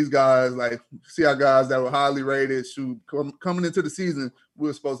 And these guys, like, see our guys that were highly rated, coming into the season, we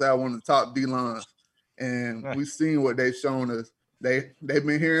were supposed to have one of the top D-lines. And we've seen what they've shown us. They've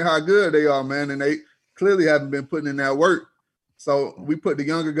been hearing how good they are, man, and they clearly haven't been putting in that work. So we put the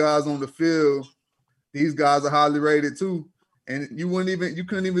younger guys on the field. These guys are highly rated too. And you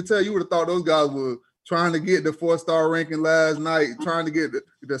couldn't even tell. You would have thought those guys were trying to get the 4-star ranking last night, trying to get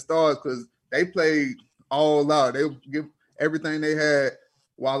the stars, because they played all out. They would give everything they had,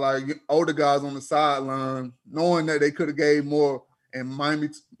 while our older guys on the sideline, knowing that they could have gave more, and Miami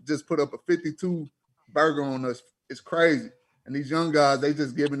just put up a 52 burger on us. It's crazy. And these young guys, they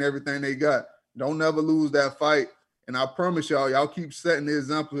just giving everything they got. Don't never lose that fight. And I promise y'all keep setting the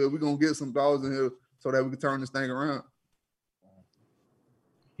example here. We're going to get some dogs in here so that we can turn this thing around.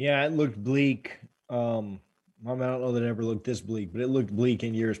 Yeah, it looked bleak. I don't know that it ever looked this bleak, but it looked bleak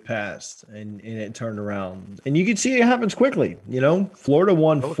in years past, and it turned around. And you can see it happens quickly. Florida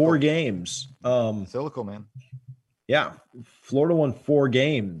won 4 games. Silico, man. Yeah, Florida won 4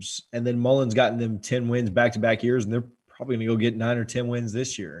 games, and then Mullen's gotten them 10 wins back-to-back years, and they're probably going to go get 9 or 10 wins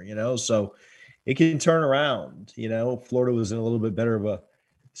this year, so it can turn around. Florida was in a little bit better of a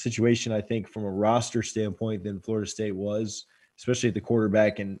situation, I think, from a roster standpoint than Florida State was, especially at the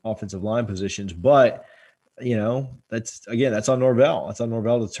quarterback and offensive line positions. But, that's on Norvell. That's on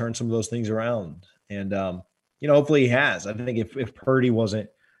Norvell to turn some of those things around. And, hopefully he has. I think if Purdy wasn't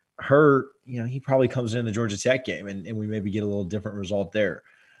hurt, he probably comes in the Georgia Tech game and we maybe get a little different result there.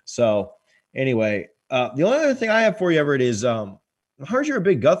 So anyway, the only other thing I have for you, Everett, is I heard you're a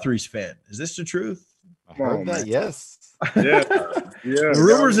big Guthrie's fan. Is this the truth? I heard that, yes. Yeah. The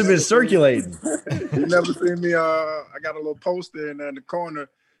rumors have been circulating. You never seen me. I got a little poster in there in the corner.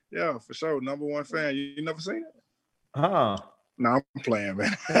 Yeah, for sure. Number 1 fan. You never seen it? Huh. No, I'm playing,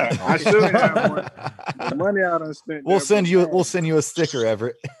 man. I should have one. The money I done spent. We'll send you a sticker,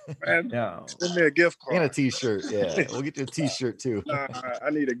 Everett. Man, yeah. Send me a gift card. And a t-shirt. Yeah. We'll get you a t-shirt too. Nah, I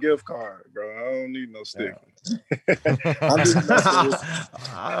need a gift card, bro. I don't need no sticker.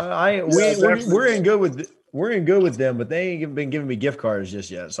 Yeah. We're in good with them, but they ain't been giving me gift cards just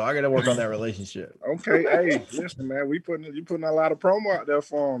yet. So I got to work on that relationship. Okay, hey, listen, man, you putting a lot of promo out there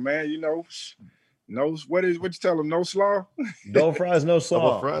for them, man. No, what you tell them? No slaw. No fries, no slaw.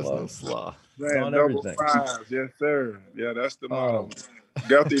 Double fries, no slaw. It's on double everything. fives. Yes, sir. Yeah, that's the motto.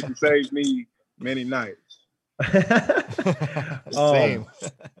 Guilty to save me many nights. Same.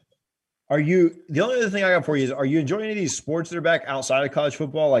 Are you the only other thing I got for you is, are you enjoying any of these sports that are back outside of college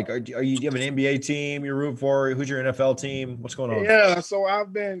football? Like, do you have an NBA team you're rooting for? Who's your NFL team? What's going on? Yeah, so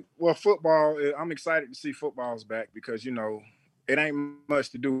football. I'm excited to see football's back because, it ain't much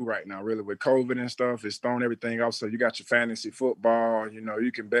to do right now, really, with COVID and stuff. It's thrown everything off. So you got your fantasy football,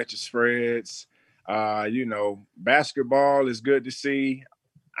 you can bet your spreads. Basketball is good to see.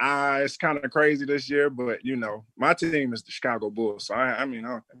 It's kind of crazy this year, but my team is the Chicago Bulls. So I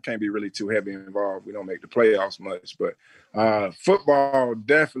can't be really too heavy involved. We don't make the playoffs much, but football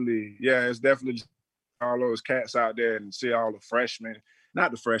definitely, it's definitely all those cats out there and see all the freshmen,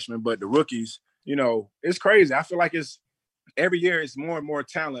 not the freshmen, but the rookies. It's crazy. I feel like every year it's more and more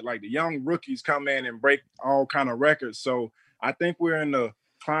talent. Like the young rookies come in and break all kind of records. So I think we're in the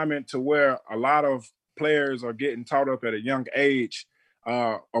climate to where a lot of players are getting taught up at a young age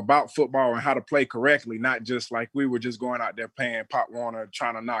about football and how to play correctly, not just like we were just going out there playing Pop Warner,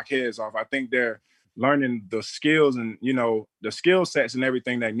 trying to knock heads off. I think they're learning the skills and, the skill sets and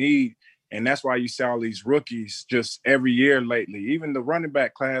everything they need. And that's why you see all these rookies just every year lately. Even the running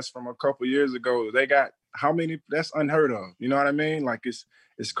back class from a couple of years ago, they got how many? That's unheard of. You know what I mean? Like it's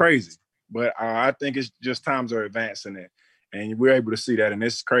crazy. But I think it's just times are advancing it. And we're able to see that, and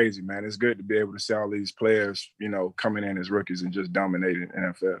it's crazy, man. It's good to be able to see all these players, coming in as rookies and just dominating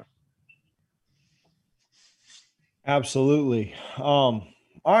NFL. Absolutely. All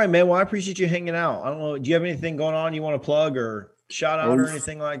right, man. Well, I appreciate you hanging out. I don't know. Do you have anything going on you want to plug or shout out or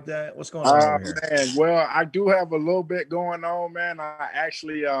anything like that? What's going on over here? Man, well, I do have a little bit going on, man. I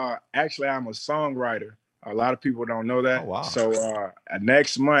actually I'm a songwriter. A lot of people don't know that. Oh, wow. So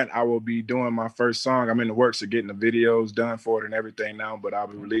next month I will be doing my first song. I'm in the works of getting the videos done for it and everything now, but I'll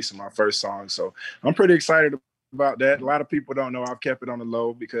be releasing my first song. So I'm pretty excited about that. A lot of people don't know. I've kept it on the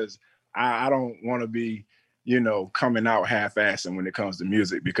low because I don't want to be, coming out half-assing when it comes to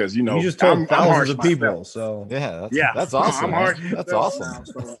music because, you just told thousands of people. So that's awesome. That's awesome.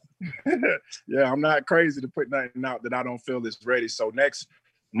 So, yeah, I'm not crazy to put nothing out that I don't feel is ready. So next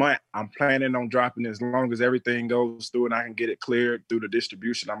month, I'm planning on dropping as long as everything goes through and I can get it cleared through the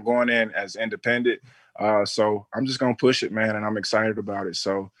distribution. I'm going in as independent. So I'm just going to push it, man. And I'm excited about it.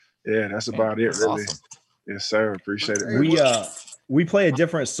 So yeah, that's about it, really. Awesome. Yes, sir. Appreciate it. We play a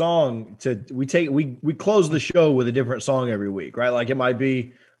different song we close the show with a different song every week, right? Like it might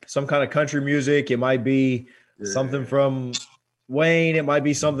be some kind of country music. It might be something from Wayne. It might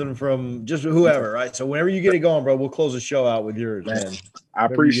be something from just whoever, right? So whenever you get it going, bro, we'll close the show out with yours, man. I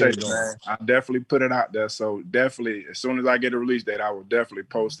appreciate it, man. I definitely put it out there. So definitely, as soon as I get a release date, I will definitely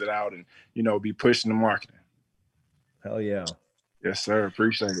post it out and, be pushing the marketing. Hell yeah. Yes, sir.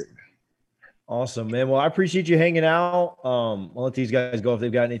 Appreciate it. Awesome, man. Well, I appreciate you hanging out. I'll let these guys go if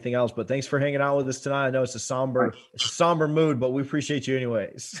they've got anything else, but thanks for hanging out with us tonight. I know it's a somber mood, but we appreciate you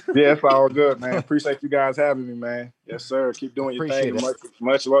anyways. Yeah, it's all good, man. Appreciate you guys having me, man. Yes, sir. Keep doing your thing.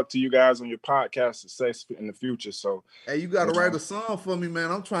 Much luck to you guys on your podcast success in the future. So, hey, you got to write a song for me,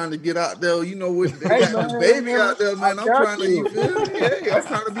 man. I'm trying to get out there. They got the baby out there, man. I'm trying to, you feel me? Hey, I'm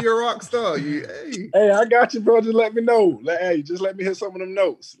trying to be a rock star. Hey, I got you, bro. Just let me know. Just let me hear some of them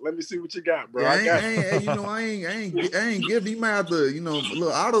notes. Let me see what you got, bro. Yeah, I ain't give you might have to, a little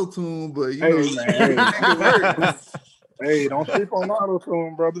auto tune, but man. Hey, don't sleep on auto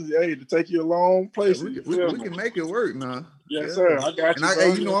tune, brothers. Hey, to take you a long place. We can make it work now. Yes, sir. I got you.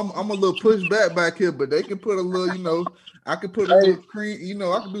 And I'm a little pushback back here, but they can put a little, I could put a little cream,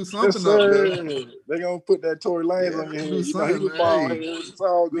 I could do something up there. They're gonna put that Tory Lanez on your head. It's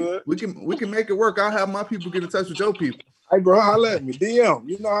all good. We can make it work. I'll have my people get in touch with your people. Hey, bro, holla at me. DM.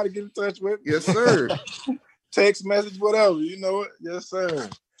 You know how to get in touch with me. Yes, sir. Text message, whatever. You know it. Yes, sir.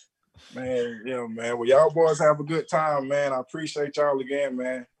 Man, yeah, man. Well, y'all boys have a good time, man. I appreciate y'all again,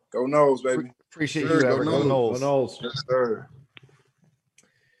 man. Go Noles, baby. Appreciate you. Go Noles. Yes, sir.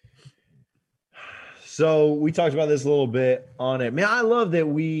 So we talked about this a little bit on it. Man, I love that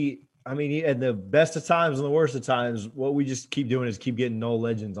at the best of times and the worst of times, what we just keep doing is keep getting Nole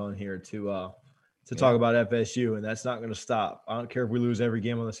legends on here to talk about FSU, and that's not going to stop. I don't care if we lose every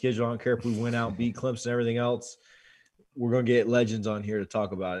game on the schedule. I don't care if we win out, beat Clemson, and everything else. We're going to get legends on here to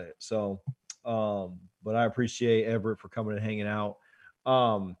talk about it. So, but I appreciate Everett for coming and hanging out.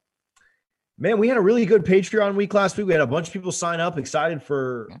 Man, we had a really good Patreon week last week. We had a bunch of people sign up, excited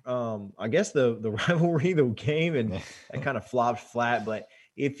for, I guess, the rivalry, the game, and that kind of flopped flat. But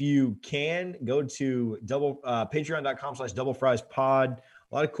if you can, go to patreon.com/doublefriespod. A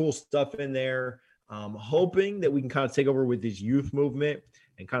lot of cool stuff in there. I'm hoping that we can kind of take over with this youth movement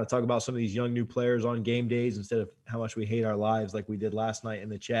and kind of talk about some of these young new players on game days instead of how much we hate our lives like we did last night in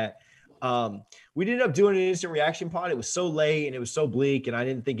the chat. We ended up doing an instant reaction pod. It was so late and it was so bleak, and I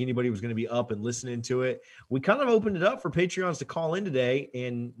didn't think anybody was going to be up and listening to it. We kind of opened it up for Patreons to call in today,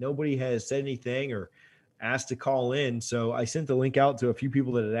 and nobody has said anything or asked to call in. So I sent the link out to a few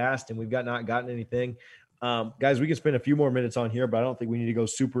people that had asked, and we've not gotten anything. Guys, we can spend a few more minutes on here, but I don't think we need to go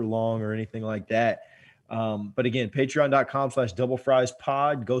super long or anything like that. But again,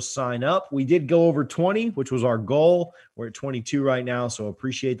 patreon.com/doublefriespod. Go sign up. We did go over 20, which was our goal. We're at 22 right now, so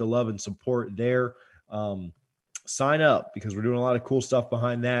appreciate the love and support there. Sign up because we're doing a lot of cool stuff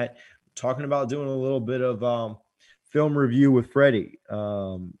behind that. Talking about doing a little bit of film review with Freddie. I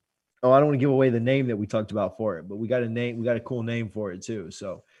don't want to give away the name that we talked about for it, but we got a name. We got a cool name for it too.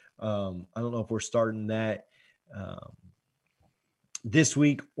 So I don't know if we're starting that this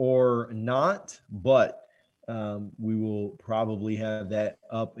week or not, but we will probably have that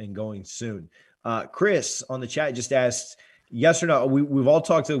up and going soon. Chris on the chat just asked, yes or no? We've all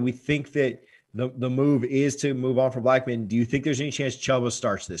talked to, we think that the move is to move on from Blackman. Do you think there's any chance Chubba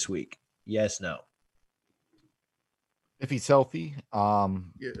starts this week? Yes, no. If he's healthy, I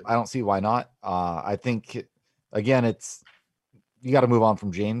don't see why not. I think, again, you got to move on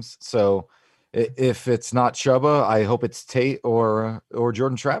from James. So if it's not Chubba, I hope it's Tate or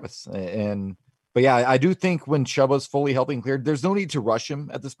Jordan Travis. But yeah, I do think when Chubba's fully healthy and cleared, there's no need to rush him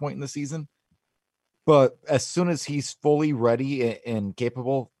at this point in the season. But as soon as he's fully ready and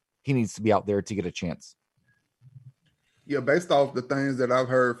capable, he needs to be out there to get a chance. Yeah, based off the things that I've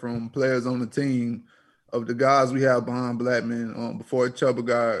heard from players on the team, of the guys we have behind Blackman, before Chubba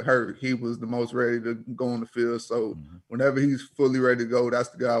got hurt, he was the most ready to go on the field. So whenever he's fully ready to go, that's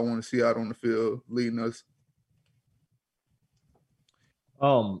the guy I want to see out on the field leading us.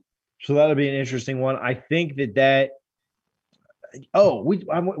 So that'll be an interesting one. I think we talked about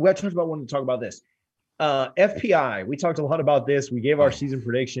wanting to talk about this. FPI, we talked a lot about this. We gave our season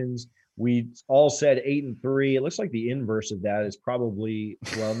predictions. We all said 8-3. It looks like the inverse of that is probably,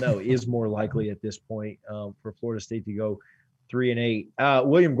 is more likely at this point for Florida State to go 3-8.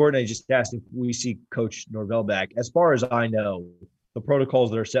 William Gordon, I just asked if we see Coach Norvell back. As far as I know, the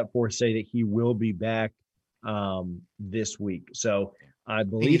protocols that are set forth say that he will be back this week. So I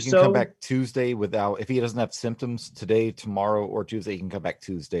believe he can come back Tuesday if he doesn't have symptoms today, tomorrow, or Tuesday, he can come back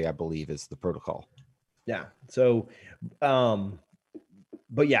Tuesday, I believe is the protocol. Yeah. So,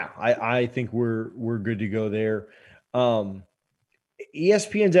 but yeah, I think we're good to go there.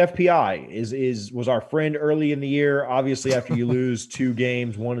 ESPN's FPI was our friend early in the year. Obviously, after you lose 2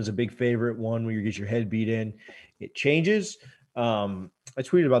 games, one is a big favorite, one where you get your head beat in, it changes. I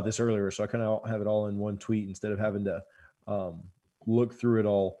tweeted about this earlier, so I kind of have it all in one tweet instead of having to look through it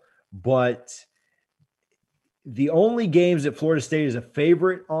all. But the only games that Florida State is a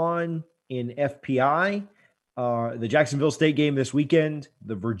favorite on in FPI are the Jacksonville State game this weekend,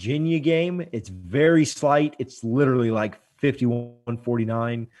 the Virginia game. It's very slight. It's literally like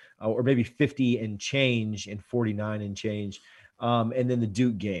 51-49 or maybe 50 and change and 49 and change. And then the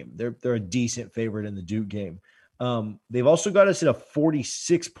Duke game. They're a decent favorite in the Duke game. They've also got us at a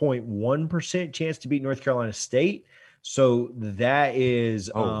 46.1% chance to beat North Carolina State. So that is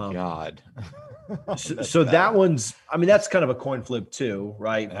God. so that one's, that's kind of a coin flip too,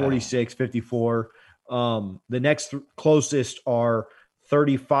 right? 46, 54. The next closest are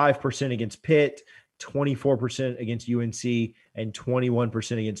 35% against Pitt, 24% against UNC, and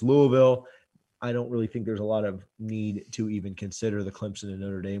 21% against Louisville. I don't really think there's a lot of need to even consider the Clemson and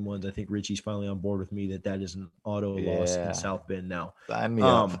Notre Dame ones. I think Richie's finally on board with me that is an auto loss in South Bend now. Sign me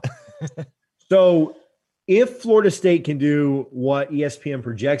up. So if Florida State can do what ESPN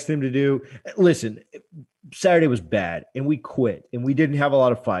projects them to do, listen, Saturday was bad and we quit and we didn't have a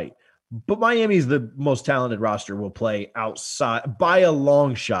lot of fight. But Miami's the most talented roster we'll play outside by a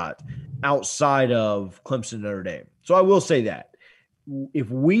long shot outside of Clemson and Notre Dame. So I will say that if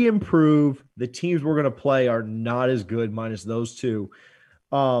we improve, the teams we're going to play are not as good minus those two.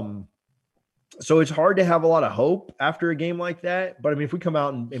 So it's hard to have a lot of hope after a game like that. But if we come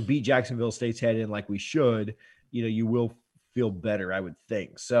out and beat Jacksonville State's head in like we should, you will feel better, I would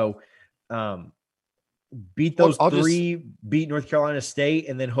think. So beat those beat North Carolina State,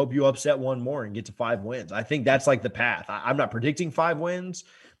 and then hope you upset one more and get to 5 wins. I think that's like the path. I'm not predicting 5 wins,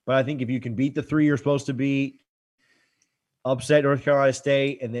 but I think if you can beat the 3 you're supposed to beat, upset North Carolina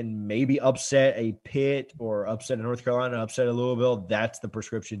State, and then maybe upset a Pitt or upset a North Carolina, upset a Louisville, that's the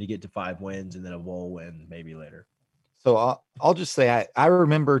prescription to get to 5 wins and then a bowl win maybe later. So I'll just say I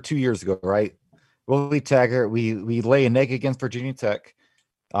remember 2 years ago, right? Willie Taggart, we lay an egg against Virginia Tech.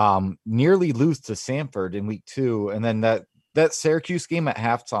 nearly lose to Samford in week 2. And then that Syracuse game at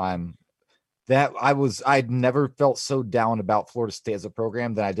halftime, that I'd never felt so down about Florida State as a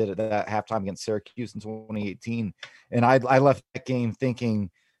program than I did at that halftime against Syracuse in 2018. And I left that game thinking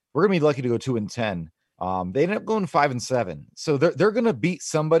we're going to be lucky to go 2-10. They ended up going 5-7. So they're going to beat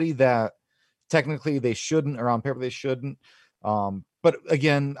somebody that technically they shouldn't, or on paper they shouldn't. But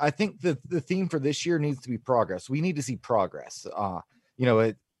again, I think the theme for this year needs to be progress. We need to see progress.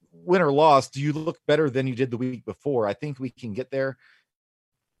 Win or loss, do you look better than you did the week before? I think we can get there.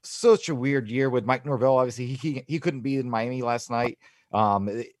 Such a weird year with Mike Norvell. Obviously, he couldn't be in Miami last night.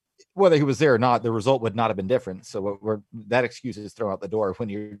 Whether he was there or not, the result would not have been different. So that excuse is thrown out the door when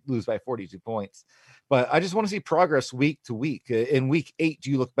you lose by 42 points. But I just want to see progress week to week. In week 8,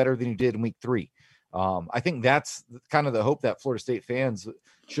 do you look better than you did in week 3? I think that's kind of the hope that Florida State fans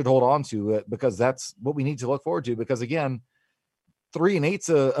should hold on to, because that's what we need to look forward to. Because again, 3-8's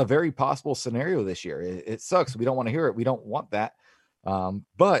a very possible scenario this year. It sucks. We don't want to hear it. We don't want that.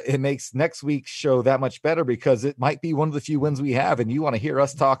 But it makes next week's show that much better, because it might be one of the few wins we have, and you want to hear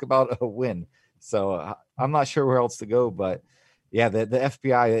us talk about a win. So I'm not sure where else to go, but yeah, the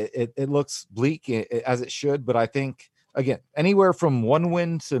FPI, it looks bleak, as it should. But I think, again, anywhere from 1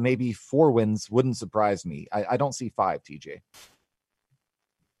 win to maybe 4 wins wouldn't surprise me. I don't see 5, TJ.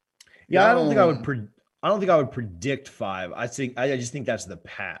 Yeah, I don't think I would predict 5. I just think that's the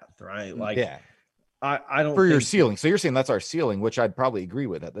path, right? Like, yeah. I don't for your ceiling. So you're saying that's our ceiling, which I'd probably agree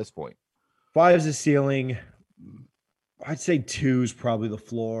with at this point. 5 is the ceiling. I'd say 2 is probably the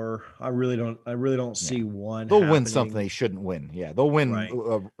floor. I really don't see 1. They'll win something they shouldn't win. Yeah, they'll win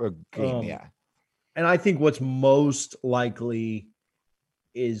a game. Yeah, and I think what's most likely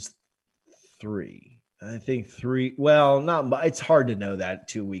is 3. I think 3. Well, not. It's hard to know that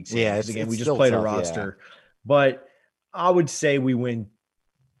 2 weeks. Yeah, again, we just played a roster, but I would say we win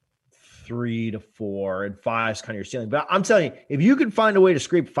 3 to 4, and 5 is kind of your ceiling. But I'm telling you, if you can find a way to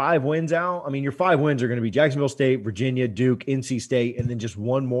scrape 5 wins out, I mean, your 5 wins are going to be Jacksonville State, Virginia, Duke, NC State, and then just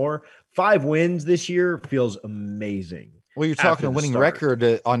 1 more. 5 wins this year feels amazing. Well, you're talking a winning record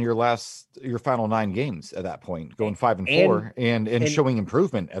on your final 9 games at that point, going 5-4, and showing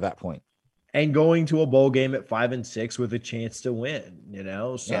improvement at that point, and going to a bowl game at 5-6 with a chance to win.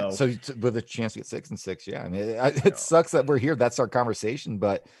 So with a chance to get 6-6, yeah. I mean, it sucks that we're here. That's our conversation,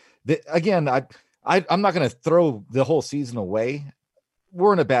 but. Again, I'm not going to throw the whole season away.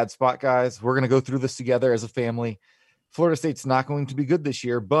 We're in a bad spot, guys. We're going to go through this together as a family. Florida State's not going to be good this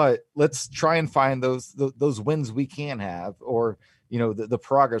year, but let's try and find those wins we can have, or the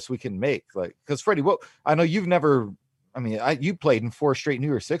progress we can make. Like, because Freddie, I know you've never. I mean, you played in 4 straight New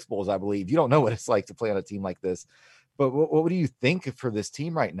Year's Six bowls, I believe. You don't know what it's like to play on a team like this. But what do you think for this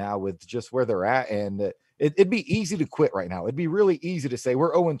team right now with just where they're at? And it'd be easy to quit right now. It'd be really easy to say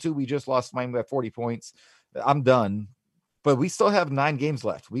we're 0-2. We just lost Miami by 40 points. I'm done. But we still have 9 games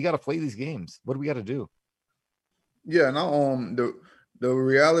left. We got to play these games. What do we got to do? Yeah, no. The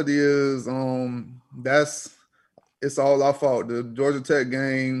reality is, it's all our fault. The Georgia Tech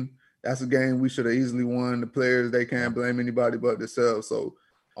game, that's a game we should have easily won. The players, they can't blame anybody but themselves. So,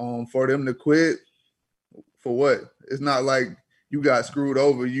 for them to quit, for what? It's not like you got screwed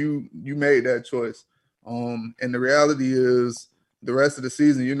over. You made that choice. And the reality is, the rest of the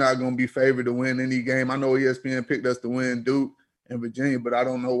season, you're not going to be favored to win any game. I know ESPN picked us to win Duke and Virginia, but I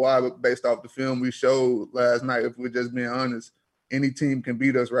don't know why. But based off the film we showed last night, if we're just being honest, any team can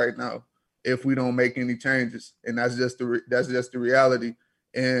beat us right now if we don't make any changes, and that's just the reality.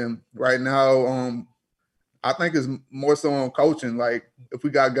 And right now, I think it's more so on coaching. Like, if we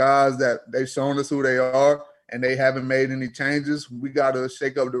got guys that they've shown us who they are and they haven't made any changes, we got to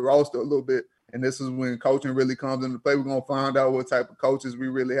shake up the roster a little bit. And this is when coaching really comes into play. We're going to find out what type of coaches we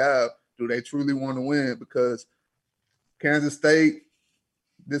really have. Do they truly want to win? Because Kansas State,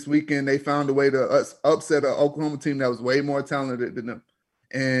 this weekend, they found a way to upset an Oklahoma team that was way more talented than them.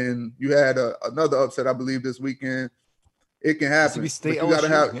 And you had another upset, I believe, this weekend. It can happen. State, you got to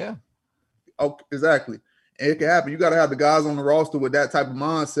have, yeah. Oh, exactly. And it can happen. You got to have the guys on the roster with that type of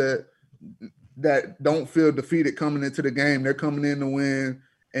mindset that don't feel defeated coming into the game. They're coming in to win,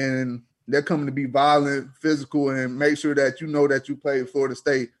 and they're coming to be violent, physical, and make sure that you know that you played Florida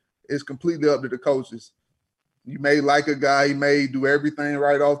State. It's completely up to the coaches. You may like a guy, he may do everything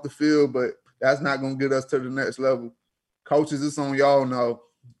right off the field, but that's not going to get us to the next level. Coaches, it's on y'all now.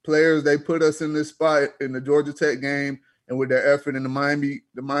 Players, they put us in this spot in the Georgia Tech game and with their effort in the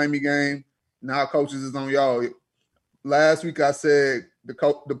Miami game. Now coaches, is on y'all. Last week I said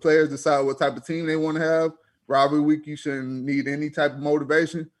the players decide what type of team they want to have. Rivalry week, you shouldn't need any type of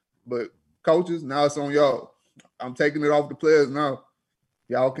motivation. But coaches, now it's on y'all. I'm taking it off the players now.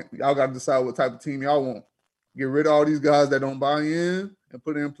 y'all got to decide what type of team y'all want. Get rid of all these guys that don't buy in and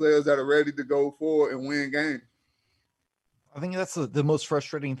put in players that are ready to go forward and win games. I think that's the most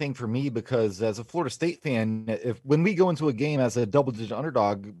frustrating thing for me, because as a Florida State fan, when we go into a game as a double-digit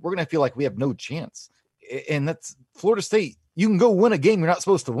underdog, we're going to feel like we have no chance. And that's Florida State. You can go win a game you're not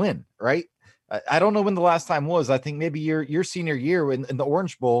supposed to win, right? I don't know when the last time was. I think maybe your senior year in the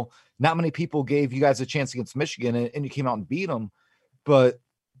Orange Bowl, not many people gave you guys a chance against Michigan, and you came out and beat them. But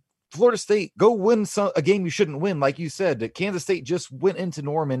Florida State, go win a game you shouldn't win. Like you said, Kansas State just went into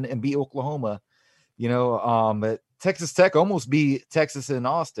Norman and beat Oklahoma. But Texas Tech almost beat Texas in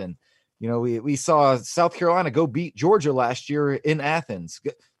Austin. We saw South Carolina go beat Georgia last year in Athens.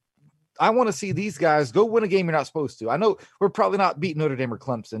 I want to see these guys go win a game you're not supposed to. I know we're probably not beating Notre Dame or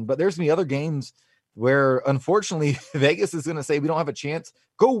Clemson, but there's going to be other games where, unfortunately, Vegas is going to say we don't have a chance.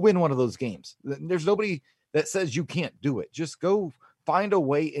 Go win one of those games. There's nobody that says you can't do it. Just go find a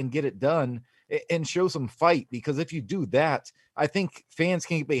way and get it done and show some fight, because if you do that, I think fans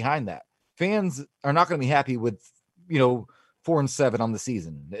can get behind that. Fans are not going to be happy with 4-7 on the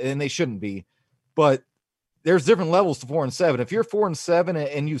season, and they shouldn't be, but there's different levels to 4-7. If you're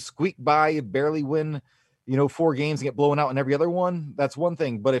 4-7 and you squeak by, barely win, 4 games and get blown out in every other one, that's one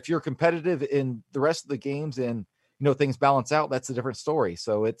thing. But if you're competitive in the rest of the games and, things balance out, that's a different story.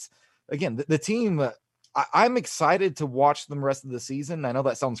 So it's, again, the team, I'm excited to watch them the rest of the season. I know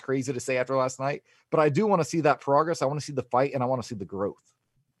that sounds crazy to say after last night, but I do want to see that progress. I want to see the fight, and I want to see the growth.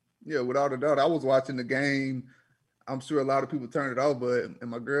 Yeah, without a doubt. I was watching the game. I'm sure a lot of people turned it off, and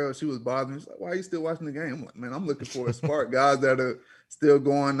my girl, she was bothering me. She's like, "Why are you still watching the game?" I'm like, "Man, I'm looking for a spark. Guys that are still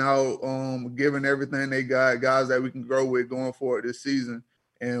going out, giving everything they got, guys that we can grow with going forward this season."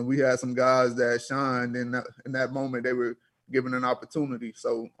 And we had some guys that shined in that moment. They were given an opportunity.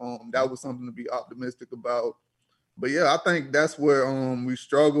 So that was something to be optimistic about. But yeah, I think that's where we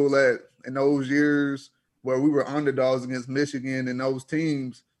struggled at in those years where we were underdogs against Michigan and those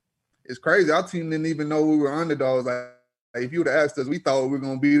teams. It's crazy. Our team didn't even know we were underdogs. Like if you would have asked us, we thought we were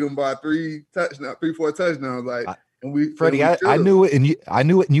going to beat them by 3-4 touchdowns. Freddie, I knew it, and I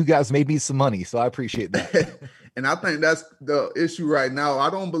knew it, and you guys made me some money, so I appreciate that. And I think that's the issue right now. I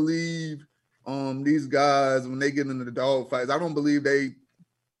don't believe these guys, when they get into the dog fights, I don't believe they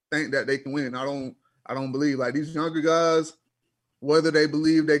think that they can win. I don't believe, like, these younger guys, whether they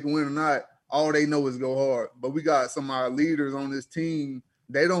believe they can win or not, all they know is go hard. But we got some of our leaders on this team.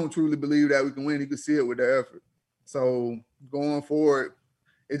 They don't truly believe that we can win. You can see it with their effort. So going forward,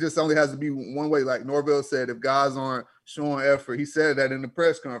 it just only has to be one way. Like Norvell said, if guys aren't showing effort, he said that in the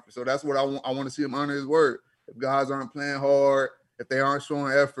press conference. So that's what I want to see him honor his word. If guys aren't playing hard, if they aren't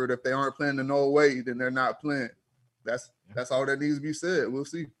showing effort, if they aren't playing the no way, then they're not playing. That's all that needs to be said. We'll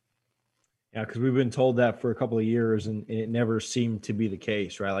see. Yeah, because we've been told that for a couple of years, and it never seemed to be the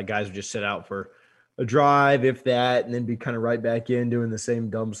case, right? Like guys would just sit out for a drive, if that, and then be kind of right back in doing the same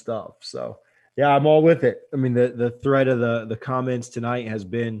dumb stuff. So, yeah, I'm all with it. I mean, the thread of the comments tonight has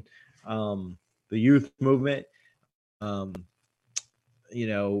been the youth movement. Another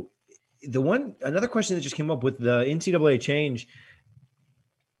question that just came up with the NCAA change,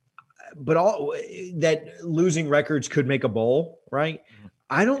 but all that losing records could make a bowl, right?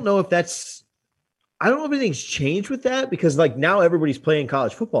 I don't know if anything's changed with that, because like now everybody's playing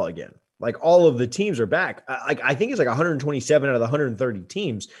college football again. Like all of the teams are back. I think it's like 127 out of the 130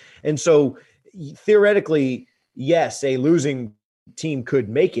 teams. And so theoretically, yes, a losing team could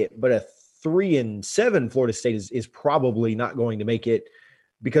make it, but a 3-7 Florida State is probably not going to make it,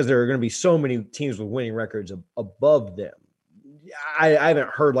 because there are going to be so many teams with winning records above them. I haven't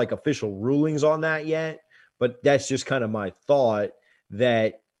heard like official rulings on that yet, but that's just kind of my thought,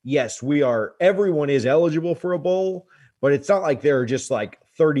 that yes, everyone is eligible for a bowl, but it's not like there are just like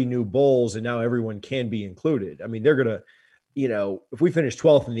 30 new bowls and now everyone can be included. I mean, they're going to, if we finish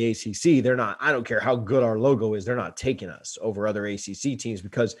 12th in the ACC, I don't care how good our logo is, they're not taking us over other ACC teams,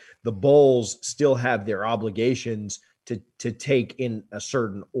 because the bowls still have their obligations to take in a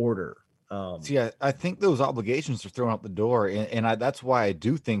certain order. I think those obligations are thrown out the door, and that's why I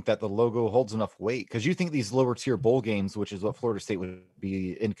do think that the logo holds enough weight, because you think these lower tier bowl games, which is what Florida State would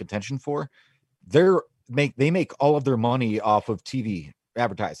be in contention for, they make all of their money off of TV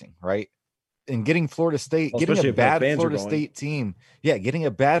advertising, right? And getting Florida State, getting a bad Florida State team, getting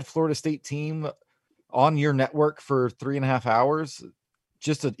a bad Florida State team on your network for 3.5 hours,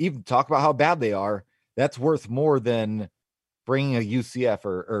 just to even talk about how bad they are, that's worth more than bringing a UCF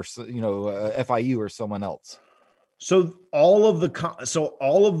or a FIU or someone else. So all of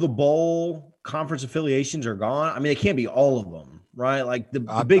the bowl conference affiliations are gone. I mean, it can't be all of them, right? Like the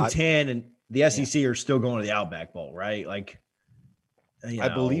Big Ten and the SEC are still going to the Outback Bowl, right? Like I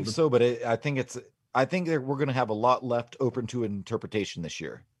believe so, but I think that we're going to have a lot left open to interpretation this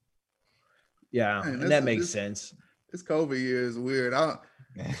year. Yeah, man, and that makes sense. This COVID year is weird. I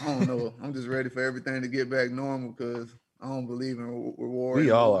don't know. I'm just ready for everything to get back normal because I don't believe in reward.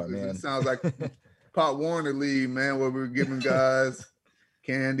 We all are, man. It sounds like Pop Warner League, man, where we're giving guys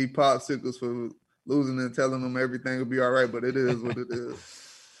candy, popsicles for losing and telling them everything will be all right, but it is what it is.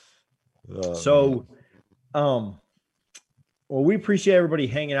 Well, we appreciate everybody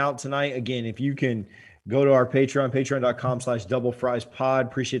hanging out tonight. Again, if you can go to our Patreon, patreon.com/doublefriespod.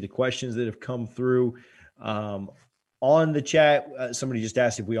 Appreciate the questions that have come through. On the chat, somebody just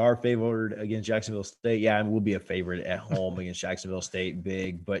asked if we are favored against Jacksonville State. Yeah, and we'll be a favorite at home against Jacksonville State,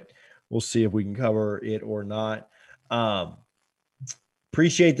 big, but we'll see if we can cover it or not.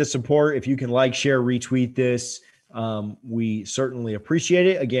 Appreciate the support. If you can like, share, retweet this, we certainly appreciate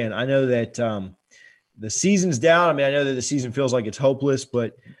it. Again, I know that the season's down. I mean, I know that the season feels like it's hopeless,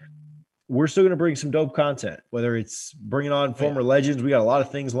 but we're still going to bring some dope content, whether it's bringing on former legends. We got a lot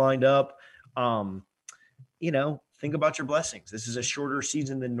of things lined up. Think about your blessings. This is a shorter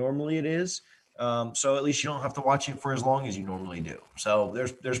season than normally it is. So at least you don't have to watch it for as long as you normally do. So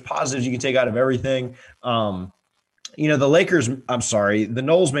there's positives you can take out of everything. The Lakers, the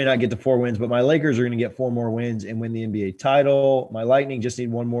Noles may not get the 4 wins, but my Lakers are going to get 4 more wins and win the NBA title. My Lightning just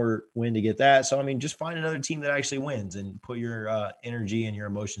need 1 more win to get that. So, just find another team that actually wins and put your energy and your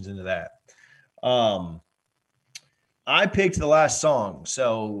emotions into that. I picked the last song.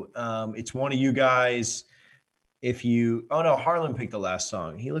 So it's one of you guys. Harlan picked the last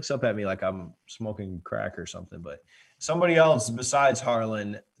song. He looks up at me like I'm smoking crack or something, but somebody else besides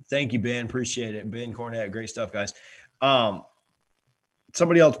Harlan. Thank you, Ben. Appreciate it. Ben Cornett, great stuff, guys.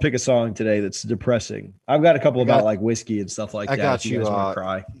 Somebody else pick a song today that's depressing. I've got a couple about like whiskey and stuff like that. I got you. Guys want to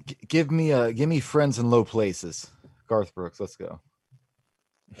cry. Give me Friends in Low Places. Garth Brooks. Let's go.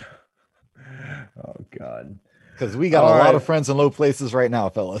 Oh God. Because we got a lot of friends in low places right now,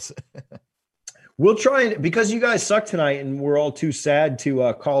 fellas. We'll try and because you guys suck tonight and we're all too sad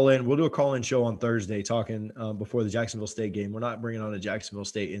to call in. We'll do a call-in show on Thursday talking before the Jacksonville State game. We're not bringing on a Jacksonville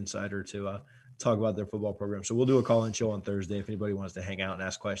State insider to talk about their football program. So we'll do a call-in show on Thursday if anybody wants to hang out and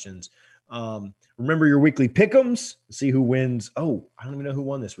ask questions. Remember your weekly pick'ems. See who wins. Oh, I don't even know who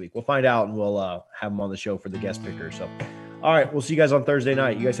won this week. We'll find out and we'll have them on the show for the guest picker. So, all right, we'll see you guys on Thursday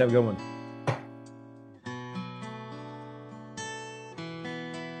night. You guys have a good one.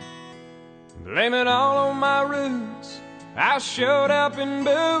 Blame it all on my roots. I showed up in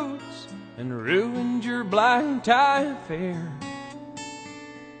boots and ruined your black tie affair.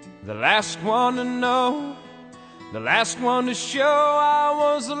 The last one to know, the last one to show. I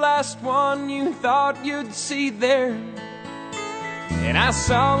was the last one you thought you'd see there. And I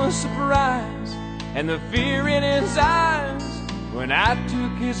saw the surprise and the fear in his eyes when I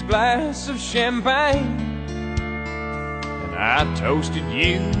took his glass of champagne. I toasted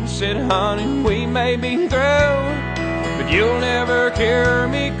you, said, honey, we may be through, but you'll never hear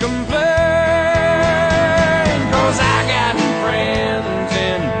me complain. 'Cause I got friends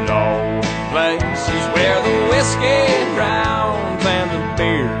in low places where the whiskey drowns and the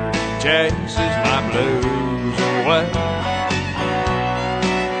beer chases my blues away.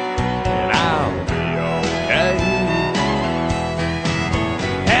 And I'll be okay.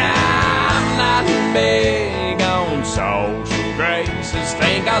 I'm not big on social graces,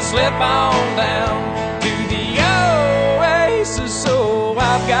 think I'll slip on down to the oasis. So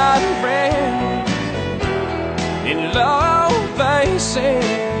I've got friends in low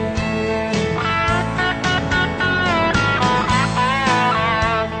places.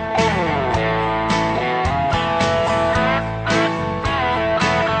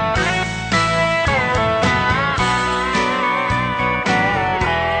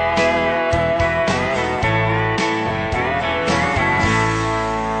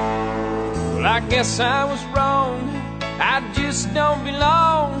 Guess I was wrong, I just don't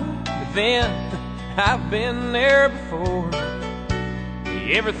belong. But then I've been there before.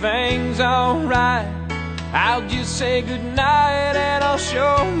 Everything's alright, I'll just say goodnight and I'll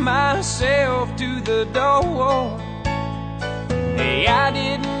show myself to the door. Hey, I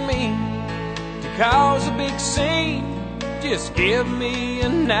didn't mean to cause a big scene, just give me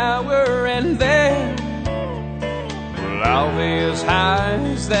an hour and then all these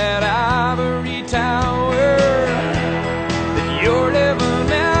highs that ivory tower that you're living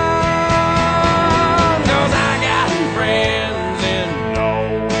in. 'Cause I got friends in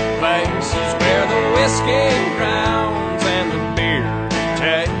low places where the whiskey drowns and the beer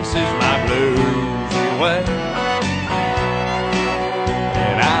chases my blues away.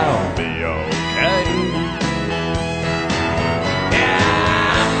 And I'll be okay. Yeah.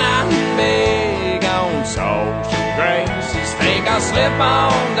 slip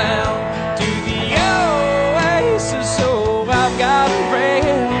on down